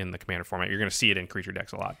in the Commander format. You're going to see it in creature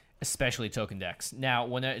decks a lot, especially token decks. Now,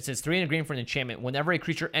 when it says 3 and a green for an enchantment, whenever a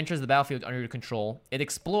creature enters the battlefield under your control, it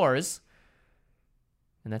explores,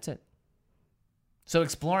 and that's it. So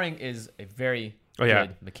exploring is a very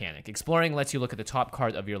good mechanic. Exploring lets you look at the top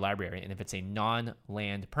card of your library, and if it's a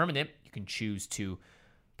non-land permanent, you can choose to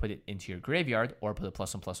put it into your graveyard or put a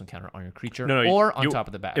 +1/+1 counter on your creature or on top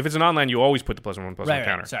of the back. If it's a non-land, you always put the +1/+1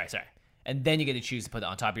 counter. Sorry. And then you get to choose to put it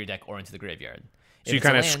on top of your deck or into the graveyard. So you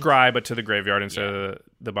kind of scry, but to the graveyard instead of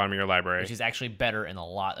the bottom of your library. Which is actually better in a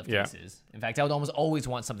lot of cases. In fact, I would almost always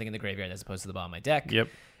want something in the graveyard as opposed to the bottom of my deck. Yep.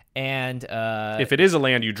 And if it is a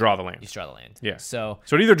land, you draw the land. You draw the land. Yeah. So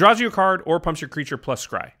it either draws you a card or pumps your creature plus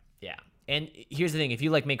scry. Yeah. And here's the thing: if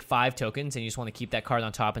you make 5 tokens and you just want to keep that card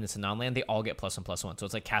on top and it's a non-land, they all get +1/+1. So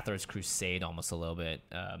it's like Cathar's Crusade almost a little bit.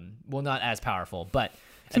 Well, not as powerful, but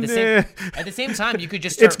at the same time, you could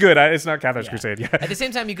just start, it's good. It's not Cathar's Crusade. Yeah. At the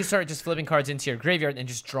same time, you could start just flipping cards into your graveyard and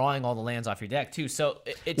just drawing all the lands off your deck too. So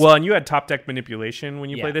and you had top deck manipulation when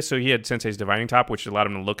you played this. So he had Sensei's Divining Top, which allowed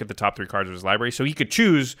him to look at the top 3 cards of his library. So he could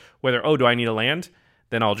choose whether, do I need a land?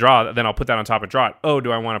 Then I'll draw. Then I'll put that on top and draw it.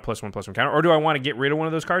 Do I want a +1/+1 counter, or do I want to get rid of one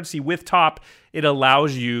of those cards? See, with top, it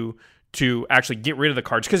allows you to actually get rid of the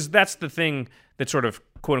cards, because that's the thing that sort of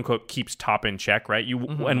quote unquote keeps top in check, right?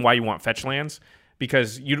 And why you want fetch lands,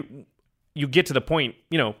 because you get to the point,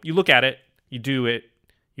 you look at it, you do it,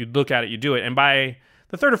 you look at it, you do it, and by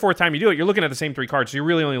the 3rd or 4th time you do it, you're looking at the same 3 cards, so you're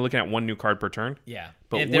really only looking at 1 new card per turn. Yeah.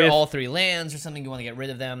 But if they're all 3 lands or something, you want to get rid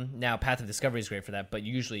of them. Now, Path of Discovery is great for that, but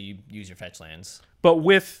usually you use your fetch lands. But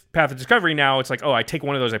with Path of Discovery now, it's like, I take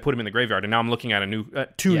one of those, I put them in the graveyard, and now I'm looking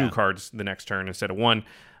at 2 new cards the next turn instead of 1.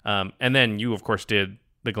 And then you, of course, did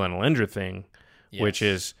the Glenelendra thing, which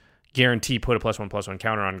is guarantee put a +1/+1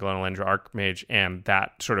 counter on Glenelendra Archmage, and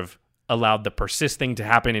that sort of allowed the persist thing to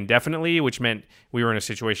happen indefinitely, which meant we were in a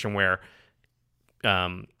situation where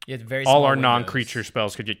all our non-creature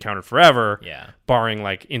spells could get countered forever, barring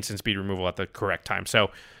instant speed removal at the correct time.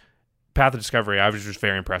 So Path of Discovery, I was just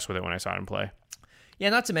very impressed with it when I saw it in play. Yeah,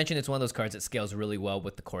 not to mention it's one of those cards that scales really well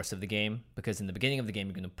with the course of the game, because in the beginning of the game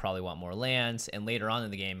you're going to probably want more lands, and later on in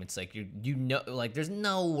the game it's like there's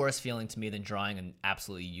no worse feeling to me than drawing an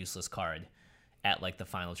absolutely useless card at the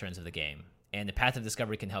final turns of the game. And the Path of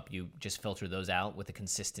Discovery can help you just filter those out with a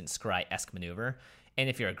consistent scry-esque maneuver. And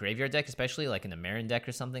if you're a graveyard deck, especially in a Marin deck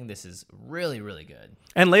or something, this is really, really good.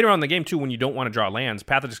 And later on in the game, too, when you don't want to draw lands,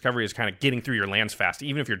 Path of Discovery is kind of getting through your lands fast.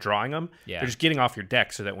 Even if you're drawing them, they're just getting off your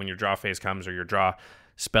deck so that when your draw phase comes or your draw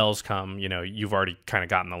spells come, you've already kind of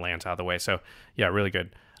gotten the lands out of the way. So, yeah, really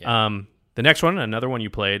good. Yeah. The next one, another one you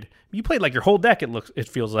played your whole deck, it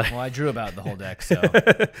feels like. Well, I drew about the whole deck, so.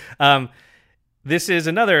 This is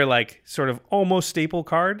another, sort of almost staple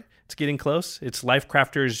card. It's getting close. It's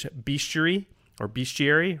Lifecrafter's Bestiary. Or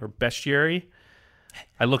Bestiary.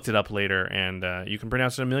 I looked it up later, and you can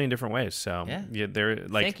pronounce it a million different ways. So they're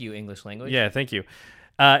thank you, English language. Yeah, thank you.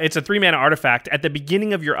 It's a 3-mana artifact. At the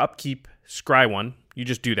beginning of your upkeep, scry 1. You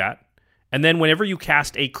just do that, and then whenever you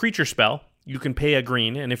cast a creature spell, you can pay a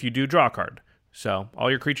green, and if you do, draw a card. So all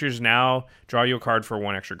your creatures now draw you a card for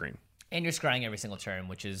 1 extra green. And you're scrying every single turn,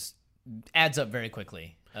 which adds up very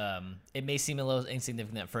quickly. It may seem a little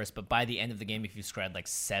insignificant at first, but by the end of the game, if you scryed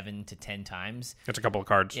 7 to 10 times, it's a couple of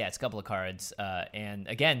cards. Yeah, it's a couple of cards. And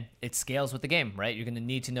again, it scales with the game, right? You're going to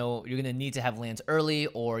need to have lands early,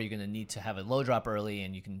 or you're going to need to have a low drop early,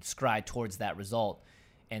 and you can scry towards that result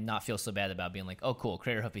and not feel so bad about being oh, cool,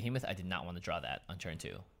 Crater Hoof Behemoth, I did not want to draw that on turn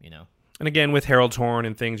 2, And again, with Herald's Horn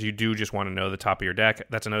and things, you do just want to know the top of your deck.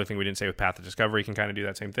 That's another thing we didn't say with Path of Discovery. You can kind of do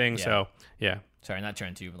that same thing. Yeah. So, yeah. Sorry, not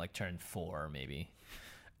turn 2, but turn 4, maybe.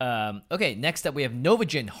 Okay, next up we have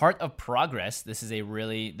Novagen, Heart of Progress. This is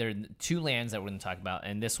there are 2 lands that we're going to talk about,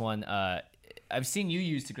 and this one I've seen you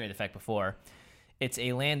use to great effect before. It's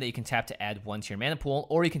a land that you can tap to add 1 to your mana pool,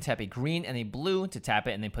 or you can tap a green and a blue to tap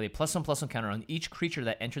it, and then put a +1/+1 counter on each creature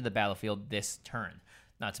that entered the battlefield this turn.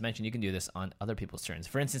 Not to mention, you can do this on other people's turns.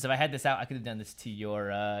 For instance, if I had this out, I could have done this to your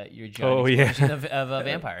giant explosion of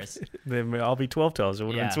vampires. Then I'll be 12 tells. It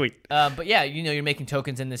would have been sweet. But yeah, you're making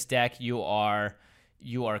tokens in this deck. You are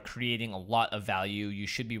creating a lot of value. You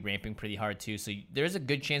should be ramping pretty hard too. So there's a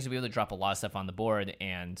good chance to be able to drop a lot of stuff on the board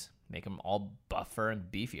and make them all buffer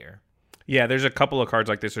and beefier. Yeah, there's a couple of cards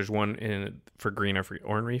like this. There's one for green, or for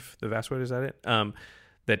Oranreef, the Vastwood, is that it?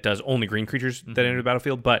 That does only green creatures that enter the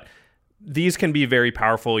battlefield. But these can be very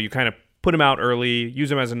powerful. You kind of put them out early,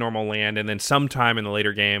 use them as a normal land, and then sometime in the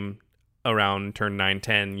later game, around turn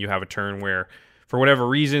 9-10, you have a turn where, for whatever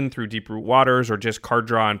reason, through Deep Root Waters or just card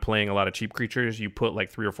draw and playing a lot of cheap creatures, you put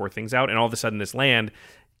like 3 or 4 things out, and all of a sudden this land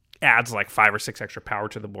adds like 5 or 6 extra power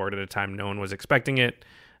to the board at a time no one was expecting it.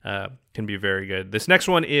 Can be very good. This next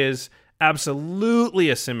one is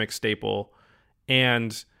absolutely a Simic staple,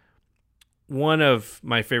 and one of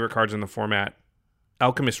my favorite cards in the format,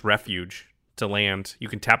 Alchemist Refuge. To land, you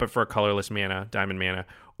can tap it for a colorless mana, diamond mana,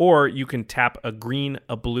 or you can tap a green,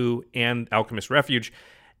 a blue, and Alchemist Refuge,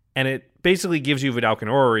 and it basically gives you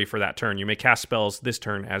Vidalcan Orrery for that turn. You may cast spells this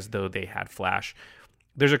turn as though they had flash.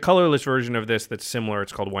 There's a colorless version of this that's similar.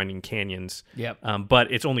 It's called Winding Canyons. Yep.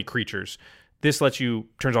 But it's only creatures. This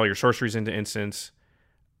turns all your sorceries into instants.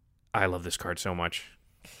 I love this card so much.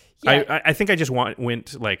 Yeah. I think I just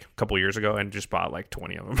went like a couple years ago and just bought like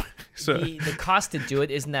 20 of them. So the cost to do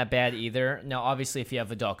it isn't that bad either. Now, obviously, if you have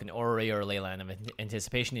Vidalcan Orrery or Leyline of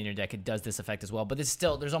Anticipation in your deck, it does this effect as well. But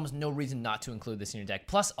there's almost no reason not to include this in your deck.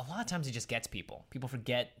 Plus, a lot of times it just gets people. People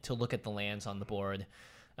forget to look at the lands on the board.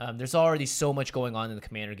 There's already so much going on in the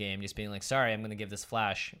Commander game. Just being like, sorry, I'm going to give this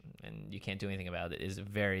flash, and you can't do anything about it, is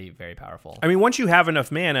very, very powerful. I mean, once you have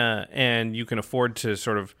enough mana and you can afford to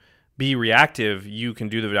sort of be reactive, you can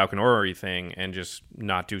do the Vidalcan Orrery thing and just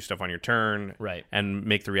not do stuff on your turn, right? And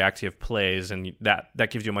make the reactive plays, and that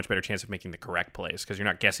gives you a much better chance of making the correct plays, because you're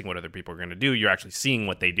not guessing what other people are going to do. You're actually seeing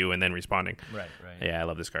what they do and then responding. Right. Yeah, I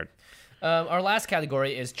love this card. Our last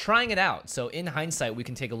category is trying it out. So in hindsight, we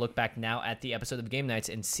can take a look back now at the episode of Game Nights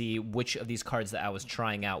and see which of these cards that I was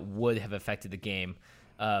trying out would have affected the game,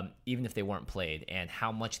 even if they weren't played, and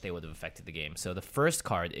how much they would have affected the game. So the first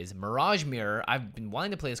card is Mirage Mirror. I've been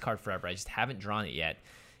wanting to play this card forever. I just haven't drawn it yet.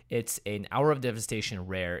 It's an Hour of Devastation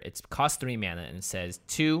rare. It costs 3 mana, and it says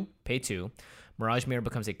pay 2. Mirage Mirror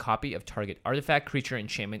becomes a copy of target artifact, creature,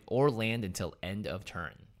 enchantment, or land until end of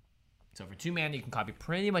turn. So for 2 mana, you can copy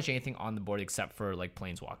pretty much anything on the board except for like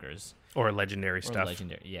planeswalkers or legendary stuff.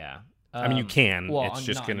 Yeah. I mean, you can. Well, it's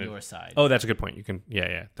just not gonna. On your side. Oh, that's a good point. You can.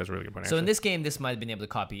 Yeah. That's a really good point. So in this game, this might have been able to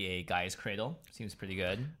copy a Gaia's Cradle. Seems pretty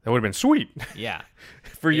good. That would have been sweet. Yeah.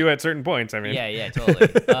 For you at certain points. I mean. Yeah,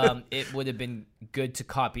 totally. It would have been good to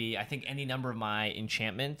copy, I think, any number of my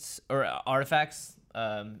enchantments or artifacts.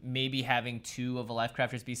 Maybe having 2 of a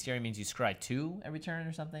Lifecrafter's Bestiary means you scry 2 every turn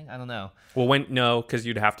or something. I don't know. Well, because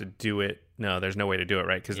you'd have to do it. No, there's no way to do it,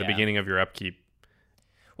 right? Because the beginning of your upkeep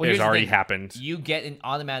has already happened. You get an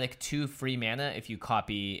automatic 2 free mana if you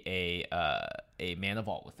copy a Mana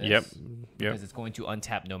Vault with this. Yep. Because it's going to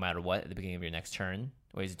untap no matter what at the beginning of your next turn.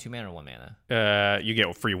 Wait, is it 2 mana or 1 mana? You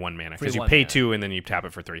get free 1 mana because you pay 2 and then you tap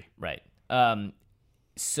it for 3. Right.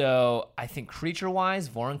 So I think creature-wise,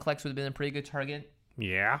 Vorinclex would have been a pretty good target.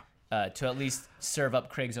 Yeah. To at least serve up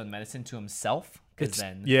Craig's Own Medicine to himself.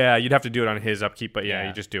 Yeah, you'd have to do it on his upkeep, but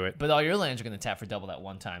you just do it. But all your lands are going to tap for double at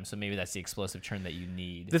one time, so maybe that's the explosive turn that you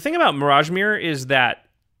need. The thing about Mirage Mirror is that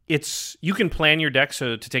you can plan your deck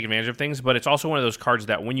to take advantage of things, but it's also one of those cards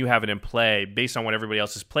that when you have it in play, based on what everybody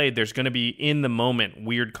else has played, there's going to be in the moment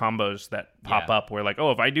weird combos that pop up where like,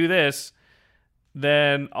 oh, if I do this,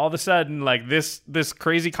 then all of a sudden like this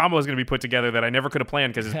crazy combo is going to be put together that I never could have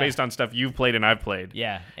planned because it's based on stuff you've played and I've played.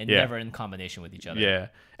 Yeah, and never in combination with each other. Yeah,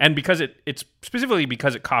 and because it's specifically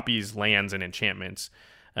because it copies lands and enchantments,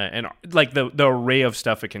 and like the array of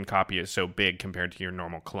stuff it can copy is so big compared to your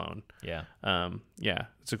normal clone. Yeah.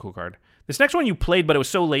 It's a cool card. This next one you played, but it was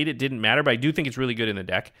so late it didn't matter, but I do think it's really good in the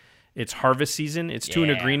deck. It's Harvest Season. It's 2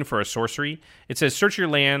 and a green for a sorcery. It says search your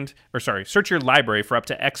library for up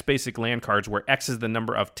to X basic land cards, where X is the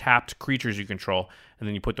number of tapped creatures you control, and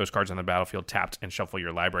then you put those cards on the battlefield tapped and shuffle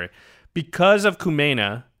your library. Because of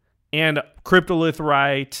Kumena and Cryptolith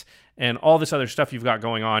Rite and all this other stuff you've got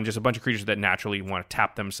going on, just a bunch of creatures that naturally want to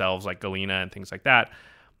tap themselves, like Galena and things like that,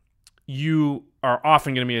 you are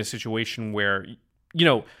often going to be in a situation where,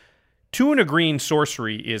 2 and a green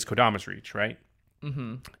sorcery is Kodama's Reach, right?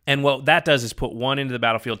 Mm-hmm. And what that does is put one into the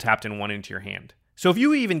battlefield tapped and one into your hand. So if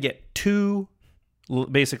you even get 2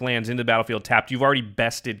 basic lands into the battlefield tapped, you've already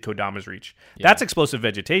bested Kodama's Reach. Yeah. That's explosive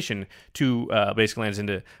vegetation. 2 basic lands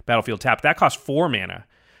into battlefield tapped. That costs 4 mana.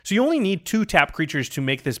 So you only need 2 tap creatures to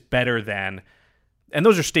make this better than... And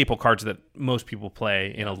those are staple cards that most people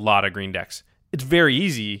play in a lot of green decks. It's very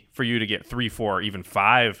easy for you to get 3, 4, even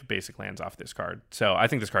 5 basic lands off this card. So I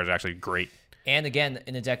think this card is actually great. And again,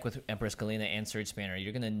 in a deck with Empress Galena and Surge Spanner,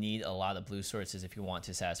 you're going to need a lot of blue sources if you want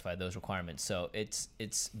to satisfy those requirements. So it's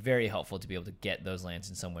very helpful to be able to get those lands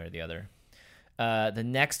in some way or the other. The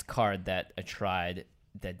next card that I tried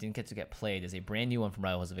that didn't get to get played is a brand new one from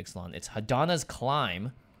Rivals of Ixalan. It's Hadana's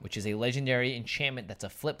Climb, which is a legendary enchantment that's a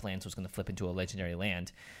flip land, so it's going to flip into a legendary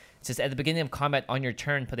land. It says, at the beginning of combat on your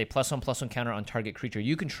turn, put a +1/+1 counter on target creature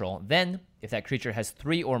you control. Then, if that creature has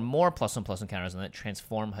 3 or more +1/+1 counters on it,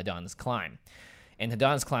 transform Hadana's Climb. And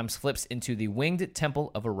Hadana's Climb flips into the Winged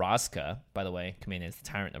Temple of Araska. By the way, Kumena is the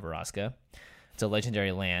Tyrant of Araska. It's a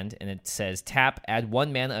legendary land, and it says, tap, add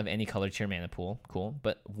 1 mana of any color to your mana pool. Cool.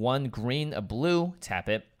 But 1 green, a blue, tap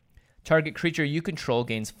it. Target creature you control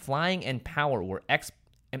gains flying and power, where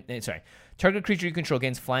Target creature you control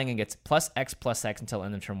gains flying and gets +X/+X until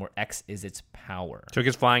end of turn, where X is its power. So it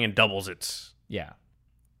gets flying and doubles its... Yeah.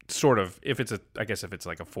 Sort of. If it's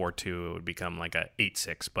like a 4/2, it would become like a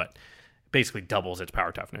 8/6, but basically doubles its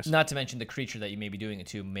power toughness. Not to mention the creature that you may be doing it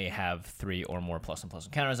to may have 3 or more +1/+1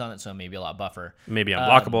 counters on it, so it may be a lot buffer. Maybe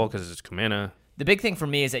unblockable because it's Kumena. The big thing for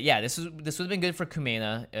me is that, this would have been good for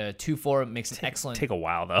Kumena. 2/4 makes it excellent. Take a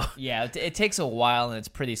while, though. Yeah, it takes a while, and it's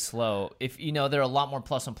pretty slow. If there are a lot more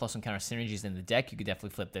 +1/+1 counter synergies in the deck, you could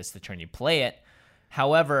definitely flip this the turn you play it.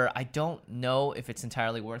 However, I don't know if it's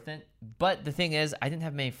entirely worth it. But the thing is, I didn't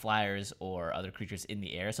have many flyers or other creatures in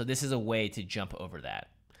the air, so this is a way to jump over that.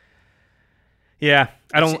 Yeah,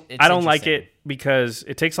 I don't like it because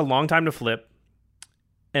it takes a long time to flip,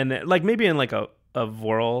 and then, like maybe in like a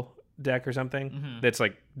Voral deck or something that's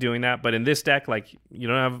like doing that, but in this deck, like you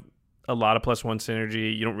don't have a lot of +1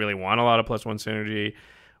 synergy. You don't really want a lot of +1 synergy.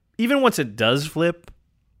 Even once it does flip,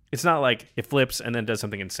 it's not like it flips and then does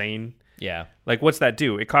something insane. Yeah, like what's that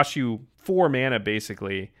do? It costs you 4 mana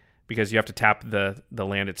basically because you have to tap the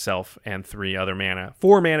land itself and 3 other mana.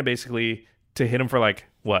 4 mana basically to hit him for like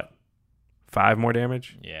what? 5 more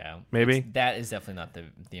damage? Yeah, maybe. That is definitely not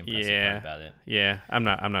the impressive part about it. Yeah, I'm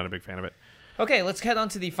not a big fan of it. Okay, let's head on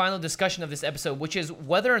to the final discussion of this episode, which is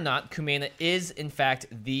whether or not Kumena is, in fact,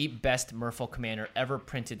 the best Merfolk commander ever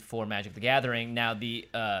printed for Magic the Gathering. Now, do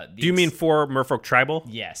you mean for Merfolk Tribal?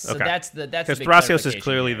 Yes. Okay. So that's because Thrasios is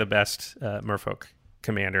clearly the best Merfolk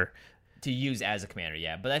commander to use as a commander.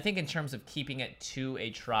 Yeah, but I think in terms of keeping it to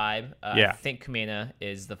a tribe, I think Kumena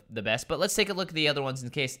is the best. But let's take a look at the other ones in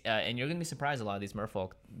case, and you're going to be surprised. A lot of these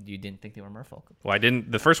Merfolk, you didn't think they were Merfolk. Well, I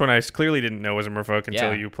didn't. The first one I clearly didn't know was a Merfolk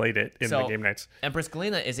until you played it in the game nights. Empress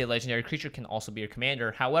Galena is a legendary creature, can also be your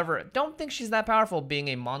commander. However, don't think she's that powerful, being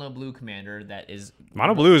a mono blue commander that is.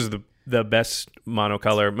 Mono blue is the best mono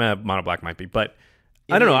color. Mono black might be, but.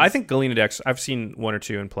 I don't know. I think Galena decks, I've seen 1 or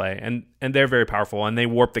 2 in play, and they're very powerful, and they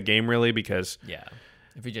warp the game really because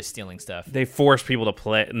if you're just stealing stuff, they force people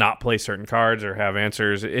to not play certain cards or have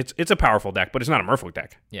answers. It's a powerful deck, but it's not a Merfolk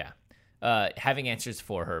deck. Yeah. Having answers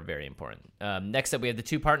for her, very important. Next up, we have the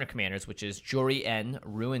 2 partner commanders, which is Jori-En,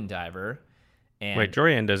 Ruin Diver. And wait,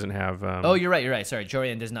 Jori-En doesn't have... oh, you're right. Sorry,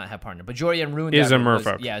 Jori-En does not have partner. But Jori-En, Ruin is Diver a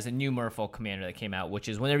Merfolk. is a new Merfolk commander that came out, which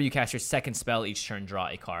is whenever you cast your second spell each turn, draw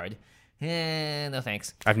a card. No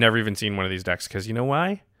thanks. I've never even seen one of these decks because you know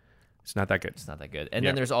why? It's not that good. It's not that good. And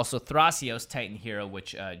then there's also Thrasios, Titan Hero,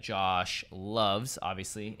 which Josh loves,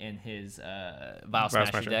 obviously, in his Vile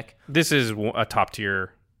Smasher deck. This is a top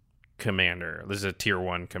tier commander. This is a tier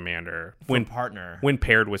 1 commander. When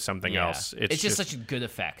paired with something else, it's just such a good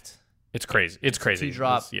effect. It's crazy. It's crazy.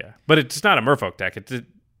 2-drop. But it's not a Merfolk deck. It's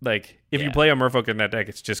like if you play a Merfolk in that deck,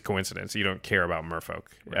 it's just coincidence. You don't care about Merfolk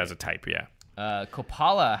as a type. Yeah.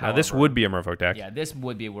 Kopala, however, now this would be a Merfolk deck. Yeah, this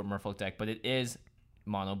would be a Merfolk deck, but it is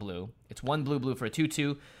mono blue. It's 1 blue for a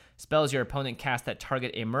 2/2. Spells your opponent cast that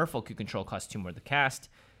target a Merfolk you control cost 2 more to cast,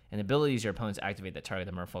 and abilities your opponents activate that target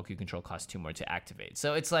a Merfolk you control cost 2 more to activate.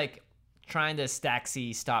 So it's like trying to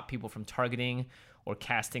stop people from targeting or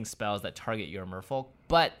casting spells that target your Merfolk,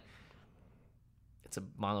 but it's a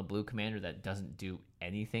mono blue commander that doesn't do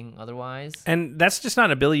anything otherwise. And that's just not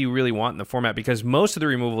an ability you really want in the format because most of the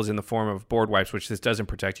removal is in the form of board wipes, which this doesn't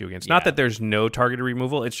protect you against. Not that there's no targeted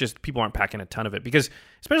removal, it's just people aren't packing a ton of it because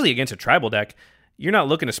especially against a tribal deck, you're not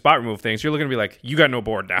looking to spot remove things. You're looking to be like, you got no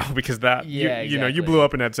board now because that you blew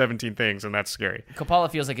up and had 17 things and that's scary. Kopala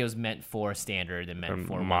feels like it was meant for standard and meant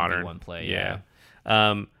for modern 1v1 play. Yeah.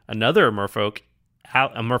 Another Merfolk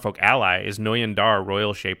a Merfolk ally is Noyandar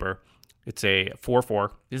Royal Shaper. It's a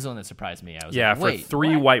 4/4. This is the one that surprised me. I was Yeah, like, wait, for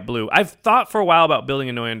 3 what? white blue. I've thought for a while about building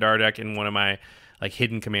a Noyandar deck in one of my like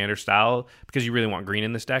hidden commander style because you really want green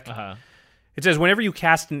in this deck. It says, whenever you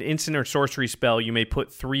cast an instant or sorcery spell, you may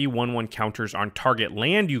put 3 1/1 counters on target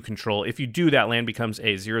land you control. If you do, that land becomes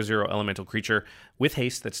a 0/0 elemental creature with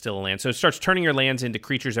haste that's still a land. So it starts turning your lands into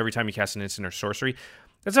creatures every time you cast an instant or sorcery.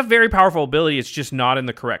 That's a very powerful ability. It's just not in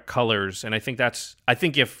the correct colors. And I think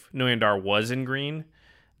if Noyandar was in green,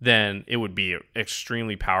 then it would be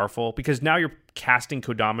extremely powerful because now you're casting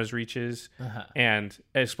Kodama's Reaches and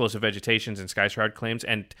Explosive Vegetations and Sky Shroud Claims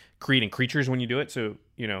and creating creatures when you do it. So,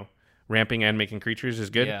 ramping and making creatures is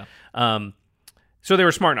good. Yeah. So they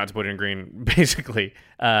were smart not to put it in green, basically.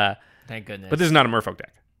 Thank goodness. But this is not a Merfolk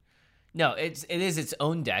deck. No, it is its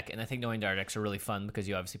own deck, and I think Noyandar decks are really fun because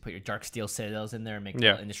you obviously put your Darksteel Citadels in there and make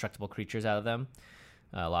indestructible creatures out of them.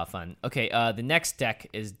 A lot of fun. Okay, the next deck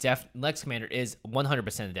is next commander is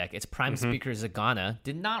 100% the deck. It's Prime Speaker Zagana.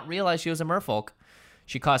 Did not realize she was a Merfolk.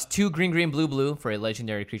 She costs 2 green, blue for a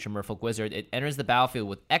legendary creature Merfolk Wizard. It enters the battlefield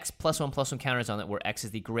with X +1/+1 counters on it, where X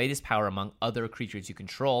is the greatest power among other creatures you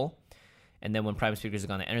control. And then when Prime Speaker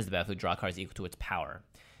Zagana enters the battlefield, draw cards equal to its power.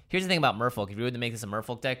 Here's the thing about Merfolk. If you were to make this a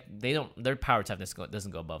Merfolk deck, their power toughness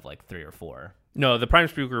doesn't go above like 3 or 4. No, the Prime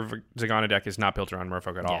Speaker Zagana deck is not built around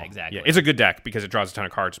Merfolk at all. Yeah, exactly. Yeah, it's a good deck because it draws a ton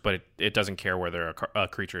of cards, but it doesn't care whether a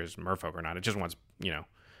creature is Merfolk or not. It just wants, it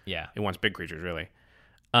wants big creatures, really.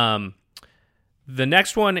 The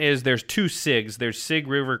next one is there's 2 SIGs. There's SIG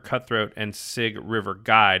River Cutthroat and SIG River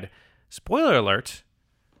Guide. Spoiler alert,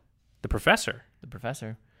 the Professor.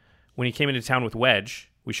 When he came into town with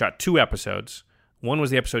Wedge, we shot 2 episodes. One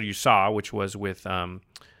was the episode you saw, which was with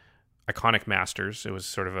Iconic Masters. It was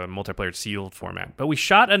sort of a multiplayer sealed format. But we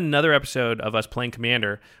shot another episode of us playing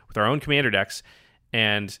Commander with our own Commander decks,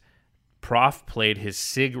 and Prof played his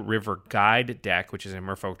SIG River Guide deck, which is a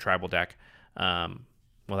Merfolk tribal deck.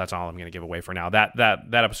 Well, that's all I'm going to give away for now. That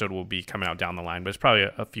episode will be coming out down the line, but it's probably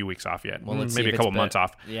a few weeks off yet. Well, maybe a couple months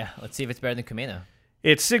off. Yeah, let's see if it's better than Kumena.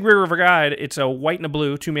 It's Sig River Guide. It's a white and a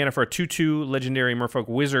blue, 2 mana for a 2/2 legendary Merfolk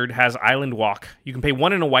Wizard, has Island Walk. You can pay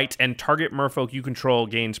 1 and a white, and target Merfolk you control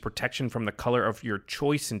gains protection from the color of your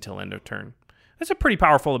choice until end of turn. That's a pretty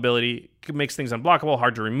powerful ability. It makes things unblockable,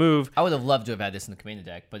 hard to remove. I would have loved to have had this in the Kumena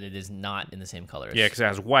deck, but it is not in the same colors. Yeah, because it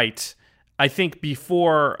has white. I think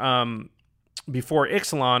before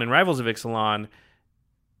Ixalan and Rivals of Ixalan,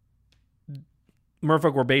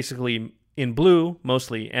 Merfolk were basically in blue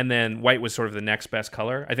mostly, and then white was sort of the next best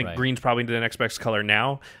color. I think green's probably the next best color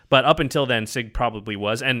now, but up until then, Sig probably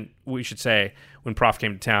was. And we should say, when Prof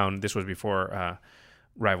came to town, this was before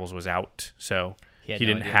Rivals was out, so he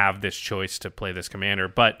didn't have this choice to play this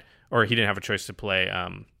commander, or he didn't have a choice to play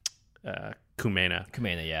Kumena.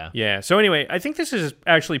 Kumena, yeah. Yeah. So anyway, I think this is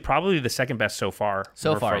actually probably the second best so far.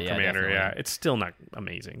 So far, yeah, Commander. Definitely. Yeah, it's still not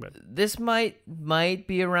amazing, but this might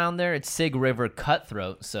be around there. It's Sig River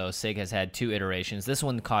Cutthroat. So Sig has had 2 iterations. This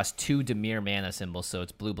one costs 2 Dimir mana symbols. So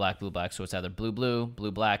it's blue black. So it's either blue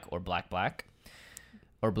black, or black.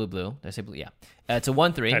 Or blue. Did I say blue? Yeah. It's a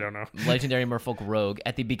 1/3. I don't know. Legendary Merfolk Rogue.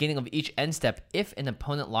 At the beginning of each end step, if an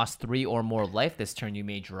opponent lost 3 or more life this turn, you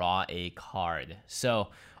may draw a card. So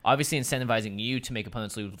obviously incentivizing you to make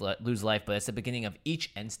opponents lose life, but it's the beginning of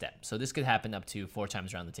each end step. So this could happen up to 4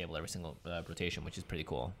 times around the table every single rotation, which is pretty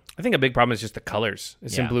cool. I think a big problem is just the colors.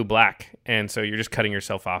 It's in blue-black, and so you're just cutting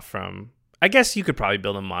yourself off from... I guess you could probably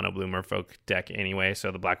build a mono-blue Merfolk deck anyway, so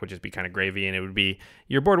the black would just be kind of gravy, and it would be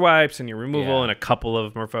your board wipes and your removal and a couple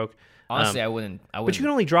of Merfolk. Honestly, I wouldn't. But you can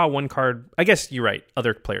only draw 1 card. I guess you're right.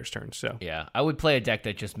 Other players' turns. So yeah, I would play a deck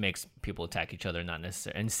that just makes people attack each other, not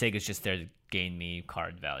necessarily. And Sig is just there to gain me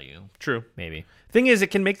card value. True. Maybe. Thing is, it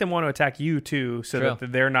can make them want to attack you too, so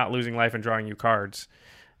that they're not losing life and drawing you cards.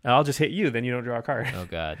 I'll just hit you, then you don't draw a card. Oh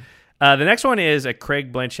God. The next one is a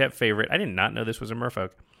Craig Blanchett favorite. I did not know this was a Merfolk.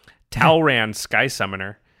 Talran Sky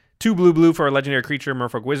Summoner. 2 blue for a legendary creature,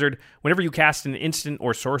 Merfolk Wizard. Whenever you cast an instant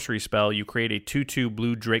or sorcery spell, you create a 2/2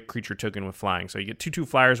 blue Drake creature token with flying. So you get 2/2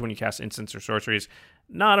 flyers when you cast instants or sorceries.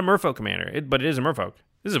 Not a Merfolk commander, but it is a Merfolk.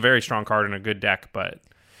 This is a very strong card in a good deck, but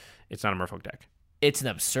it's not a Merfolk deck. It's an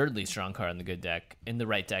absurdly strong card in the good deck, in the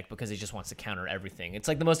right deck, because it just wants to counter everything. It's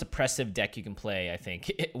like the most oppressive deck you can play, I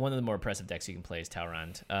think. One of the more oppressive decks you can play is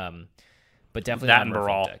Talrand. But definitely that not a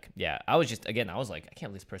Merfolk deck. Yeah, I was like, I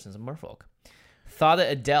can't believe this person's a Merfolk.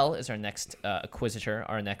 Thada Adele is our next Acquisitor,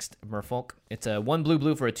 our next Merfolk. It's a 1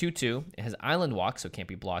 blue for a 2/2. It has Island Walk, so it can't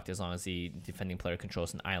be blocked as long as the defending player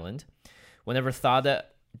controls an island. Whenever Thada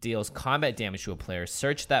deals combat damage to a player,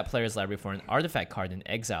 search that player's library for an artifact card and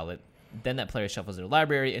exile it. Then that player shuffles their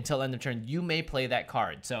library. Until end of turn, you may play that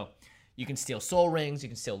card. So You can steal soul rings, you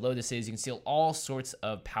can steal lotuses, you can steal all sorts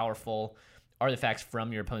of powerful artifacts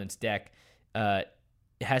from your opponent's deck. It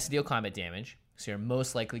has to deal combat damage, so you're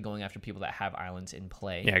most likely going after people that have islands in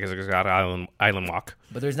play. Yeah, because it's got island walk.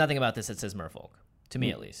 But there's nothing about this that says Merfolk, to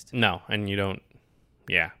me at least. No, and you don't.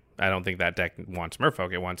 Yeah, I don't think that deck wants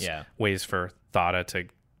Merfolk. It wants ways for Thada to,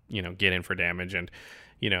 get in for damage and,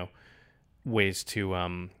 ways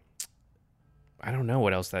to. I don't know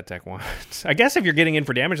what else that deck wants. I guess if you're getting in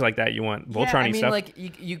for damage like that, you want Voltron-y stuff. Like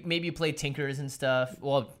you maybe play Tinkers and stuff.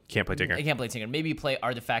 Well, can't play Tinker. I can't play Tinker. Maybe you play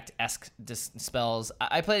Artifact-esque spells.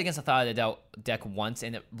 I played against a Thada deck once,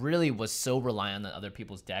 and it really was so reliant on other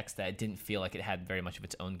people's decks that it didn't feel like it had very much of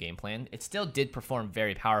its own game plan. It still did perform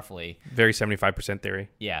very powerfully. Very 75% theory.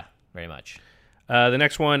 Yeah, very much. The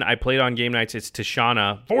next one I played on game nights, it's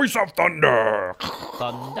Tishana. Voice of Thunder.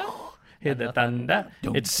 Thunder? Hit the thunder.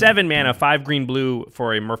 It's 7 mana, 5 green blue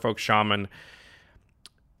for a Merfolk Shaman.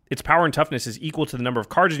 Its power and toughness is equal to the number of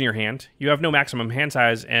cards in your hand. You have no maximum hand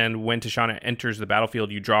size, and when Tishana enters the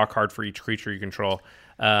battlefield, you draw a card for each creature you control.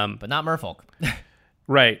 But not Merfolk.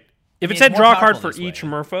 Right. If it said draw a card for each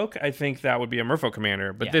Merfolk, I think that would be a Merfolk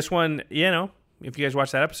commander. But this one, if you guys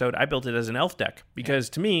watch that episode, I built it as an elf deck because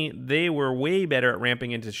to me, they were way better at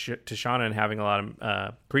ramping into Tishana and having a lot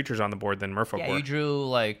of creatures on the board than Merfolk were. Yeah, you drew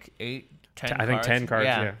like 10 cards. I think 10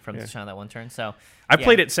 cards, from Tishana that one turn. So I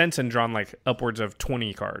played it since and drawn like upwards of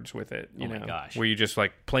 20 cards with it. You know, my gosh. Where you just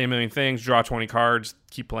like play a million things, draw 20 cards,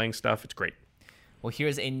 keep playing stuff. It's great. Well,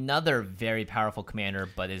 here's another very powerful commander,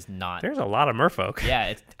 but is not. There's a lot of Merfolk.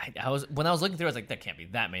 Yeah, when I was looking through, I was like, there can't be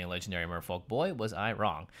that many legendary Merfolk. Boy, was I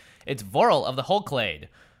wrong. It's Vorl of the Hulklade.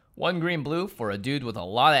 1 green blue for a dude with a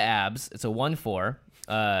lot of abs. It's a 1/4.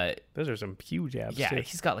 Those are some huge abs. Yeah, too.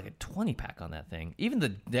 he's got like a 20 pack on that thing. Even the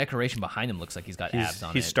decoration behind him looks like he's got abs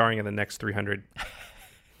on it. He's starring in the next 300.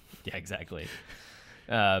 Yeah, exactly.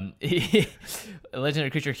 A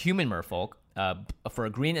legendary creature, human Merfolk. For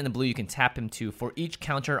a green and a blue, you can tap him to, for each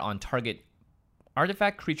counter on target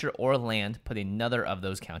artifact, creature, or land, put another of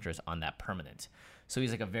those counters on that permanent. So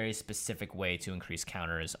he's like a very specific way to increase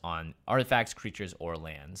counters on artifacts, creatures, or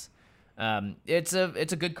lands. It's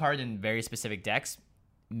a good card in very specific decks.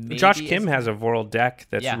 Maybe Josh Kim has a Vorl deck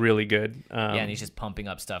that's really good. And he's just pumping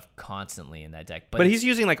up stuff constantly in that deck. But he's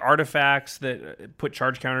using like artifacts that put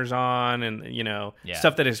charge counters on and,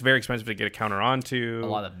 stuff that is very expensive to get a counter onto. A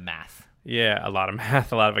lot of math. Yeah, a lot of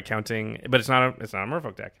math, a lot of accounting. But it's not a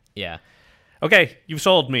Merfolk deck. Yeah. Okay, you've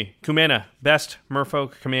sold me. Kumena, best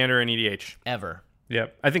Merfolk commander in EDH. Ever.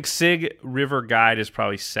 Yep. I think Sig River Guide is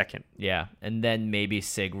probably second. Yeah, and then maybe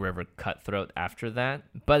Sig River Cutthroat after that.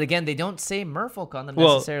 But again, they don't say Merfolk on them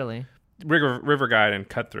necessarily. River Guide and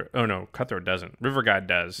Cutthroat. Oh, no, Cutthroat doesn't. River Guide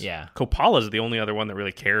does. Yeah. Kopala is the only other one that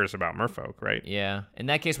really cares about Merfolk, right? Yeah. In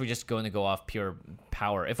that case, we're just going to go off pure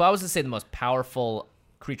power. If I was to say the most powerful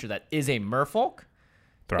creature that is a Merfolk,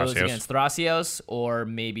 it goes against Thrasios or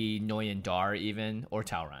maybe Noyan Dar even, or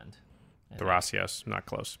Talrand. Thrasios, not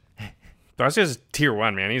close. Thrasios is tier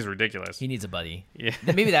 1, man. He's ridiculous. He needs a buddy. Yeah.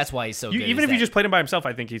 Maybe that's why he's so good. Even if you just played him by himself,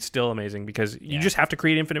 I think he's still amazing because you just have to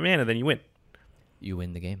create infinite mana, then you win. You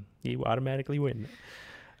win the game. You automatically win.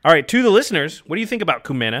 All right, to the listeners, what do you think about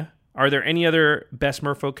Kumena? Are there any other best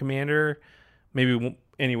Merfolk commander? Maybe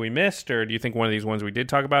any we missed, or do you think one of these ones we did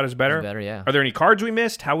talk about is better? Better, yeah. Are there any cards we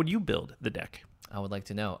missed? How would you build the deck? I would like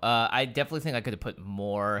to know. I definitely think I could have put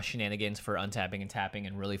more shenanigans for untapping and tapping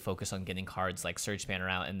and really focus on getting cards like Surge Spanner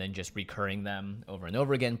out and then just recurring them over and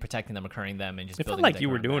over again, protecting them, recurring them, and just it felt like you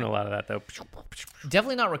were doing a lot of that, though.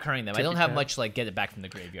 Definitely not recurring them. I don't have much like get it back from the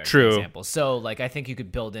graveyard, True. for example. So like I think you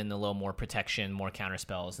could build in a little more protection, more counter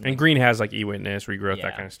spells. And green has like E-Witness, Regrowth,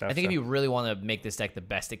 that kind of stuff. I think if you really want to make this deck the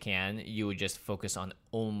best it can, you would just focus on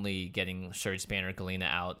only getting Surge Spanner, Galena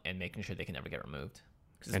out, and making sure they can never get removed.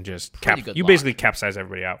 And just you basically capsize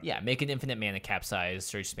everybody out. Yeah, make an infinite mana capsize,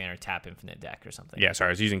 Surge Spanner, tap infinite deck or something. Yeah, sorry,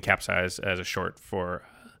 I was using capsize as a short for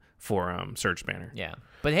Surge Spanner. Yeah.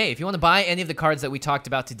 But hey, if you want to buy any of the cards that we talked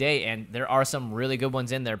about today, and there are some really good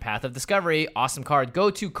ones in there, Path of Discovery, awesome card,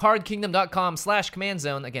 go to cardkingdom.com/command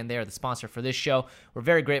zone. Again, they are the sponsor for this show. We're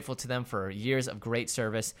very grateful to them for years of great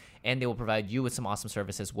service, and they will provide you with some awesome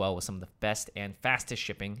service as well with some of the best and fastest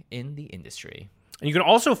shipping in the industry. And you can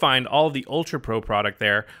also find all of the Ultra Pro product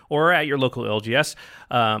there or at your local LGS,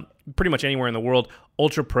 pretty much anywhere in the world.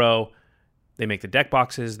 Ultra Pro, they make the deck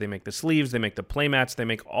boxes, they make the sleeves, they make the playmats, they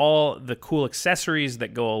make all the cool accessories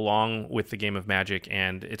that go along with the game of Magic,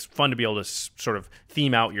 and it's fun to be able to sort of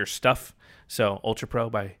theme out your stuff. So Ultra Pro,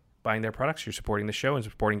 by buying their products, you're supporting the show and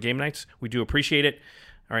supporting game nights. We do appreciate it.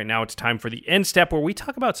 All right, now it's time for the end step where we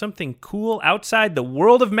talk about something cool outside the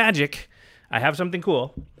world of Magic. I have something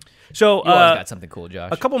cool. So, You always got something cool,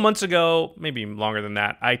 Josh. a couple months ago, maybe longer than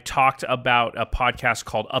that, I talked about a podcast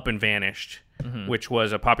called Up and Vanished, which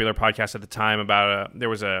was a popular podcast at the time about there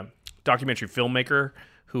was a documentary filmmaker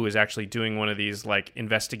who was actually doing one of these like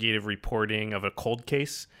investigative reporting of a cold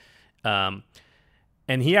case. And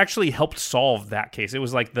he actually helped solve that case. It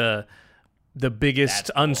was like the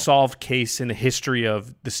biggest unsolved case in the history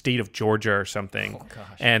of the state of Georgia or something. Oh,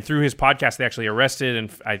 gosh. And through his podcast, they actually arrested,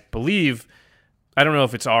 and I believe, I don't know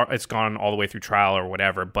if it's gone all the way through trial or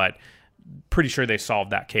whatever, but pretty sure they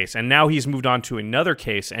solved that case. And now he's moved on to another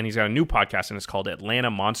case, and he's got a new podcast, and it's called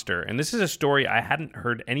Atlanta Monster. And this is a story I hadn't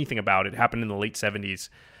heard anything about. It happened in the late 70s.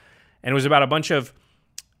 And it was about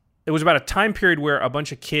a time period where a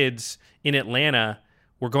bunch of kids in Atlanta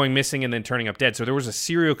were going missing and then turning up dead. So there was a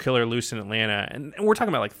serial killer loose in Atlanta, and we're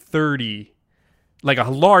talking about like 30, like a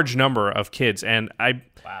large number of kids. And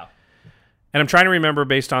Wow. And I'm trying to remember,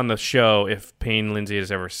 based on the show, if Payne Lindsay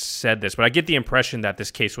has ever said this, but I get the impression that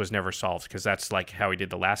this case was never solved, because that's like how he did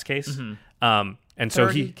the last case. And so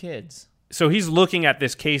 30 kids. So he's looking at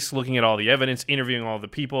this case, looking at all the evidence, interviewing all the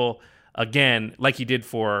people, again, like he did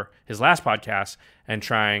for his last podcast, and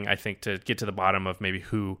trying, I think, to get to the bottom of maybe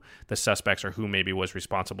who the suspects or who maybe was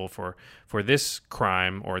responsible for this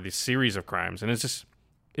crime or this series of crimes. And it's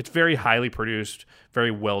very highly produced,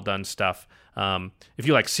 very well done stuff. If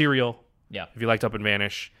you like Serial, Yeah. if you liked Up and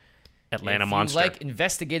Vanish, Atlanta Monster. If you like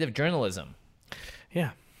investigative journalism,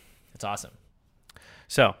 Yeah. it's awesome.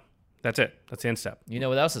 So that's it. That's the end step. You know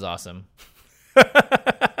what else is awesome?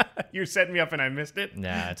 You're setting me up and I missed it?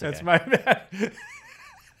 Nah, it's okay. That's my bad.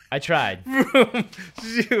 I tried. You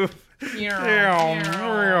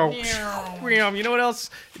know what else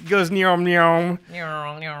goes The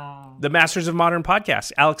Masters of Modern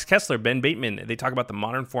podcast. Alex Kessler, Ben Bateman. They talk about the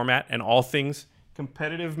modern format and all things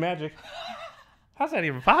competitive Magic. How's that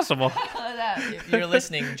even possible? If you're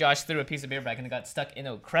listening, Josh threw a piece of beer back and it got stuck in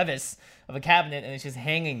a crevice of a cabinet, and it's just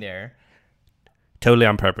hanging there. Totally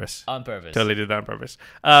on purpose. On purpose. Totally did that on purpose.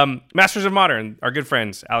 Masters of Modern, our good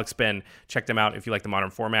friends, Alex, Ben. Check them out if you like the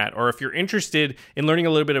modern format, or if you're interested in learning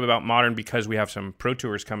a little bit about modern, because we have some pro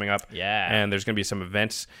tours coming up. Yeah. And there's going to be some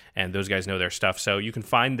events, and those guys know their stuff. So you can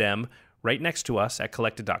find them right next to us at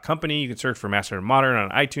collected.company. You can search for Master of Modern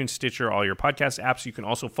on iTunes, Stitcher, all your podcast apps. You can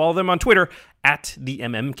also follow them on Twitter at the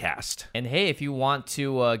MMCast. And hey, if you want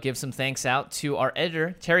to give some thanks out to our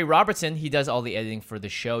editor, Terry Robertson, he does all the editing for the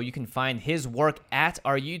show. You can find his work at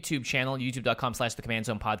our YouTube channel, youtube.com/The Command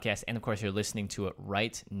Zone Podcast. And of course, you're listening to it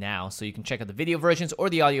right now. So you can check out the video versions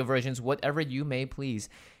or the audio versions, whatever you may please.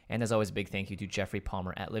 And as always, a big thank you to Jeffrey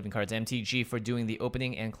Palmer at Living Cards MTG for doing the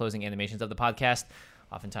opening and closing animations of the podcast.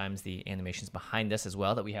 Oftentimes the animations behind us as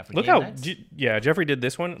well that we have for Look game how, nights. Jeffrey did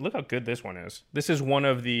this one. Look how good this one is. This is one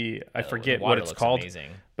of the, I forget the what water it's looks called, amazing.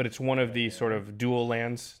 but it's one of the sort of dual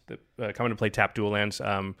lands that come into play, tap dual lands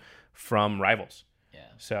from Rivals. Yeah.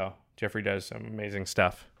 So Jeffrey does some amazing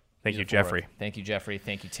stuff. Thank you, Beautiful Jeffrey. work. Thank you, Jeffrey.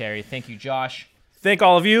 Thank you, Terry. Thank you, Josh. Thank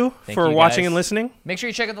all of you Thank for you, watching guys. and listening. Make sure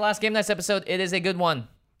you check out the last Game Nights episode. It is a good one.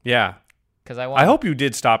 Yeah. Because I want. I hope you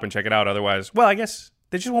did stop and check it out. Otherwise, well, I guess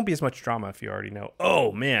there just won't be as much drama if you already know.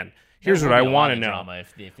 Oh, man. Here's what I want to know. Drama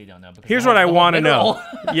if they don't know. Here's what I want to know.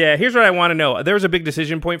 Yeah, here's what I want to know. There was a big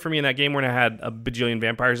decision point for me in that game when I had a bajillion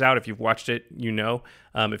vampires out. If you've watched it, you know.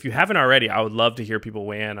 If you haven't already, I would love to hear people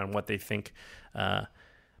weigh in on what they think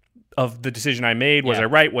of the decision I made. Was I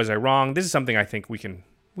right? Was I wrong? This is something I think we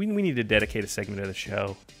need to dedicate a segment of the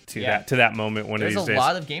show to that moment one of these days. There's a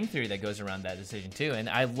lot of game theory that goes around that decision too, and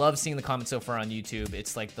I love seeing the comments so far on YouTube.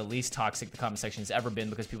 It's like the least toxic the comment section has ever been,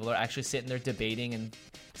 because people are actually sitting there debating and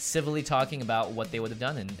civilly talking about what they would have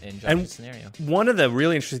done in Josh's scenario. One of the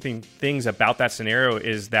really interesting things about that scenario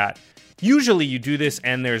is that usually you do this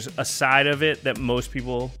and there's a side of it that most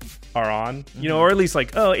people are on, you know, or at least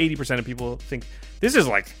like 80% of people think. This is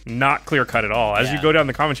like not clear cut at all. As you go down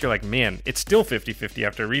the comments, you're like, man, it's still 50-50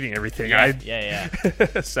 after reading everything. Yeah.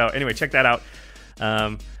 So anyway, check that out.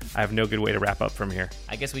 I have no good way to wrap up from here.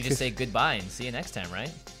 I guess we just say goodbye and see you next time,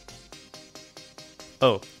 right?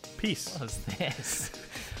 Oh, peace. What was this?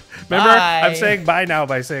 Remember, Bye. I'm saying bye now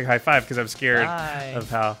by saying high five because I'm scared Bye.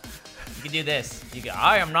 of how. You can do this. You can,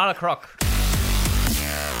 I am not a crook.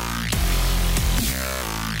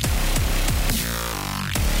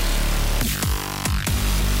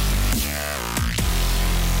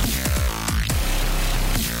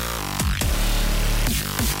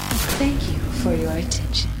 Thank you for your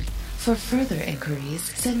attention. For further inquiries,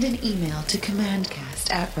 send an email to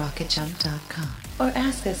commandcast@rocketjump.com or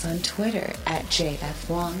ask us on Twitter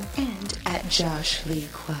 @JFWong and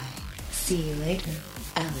 @JoshLeeQuai. See you later,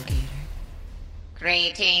 alligator.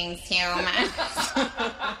 Greetings, humans.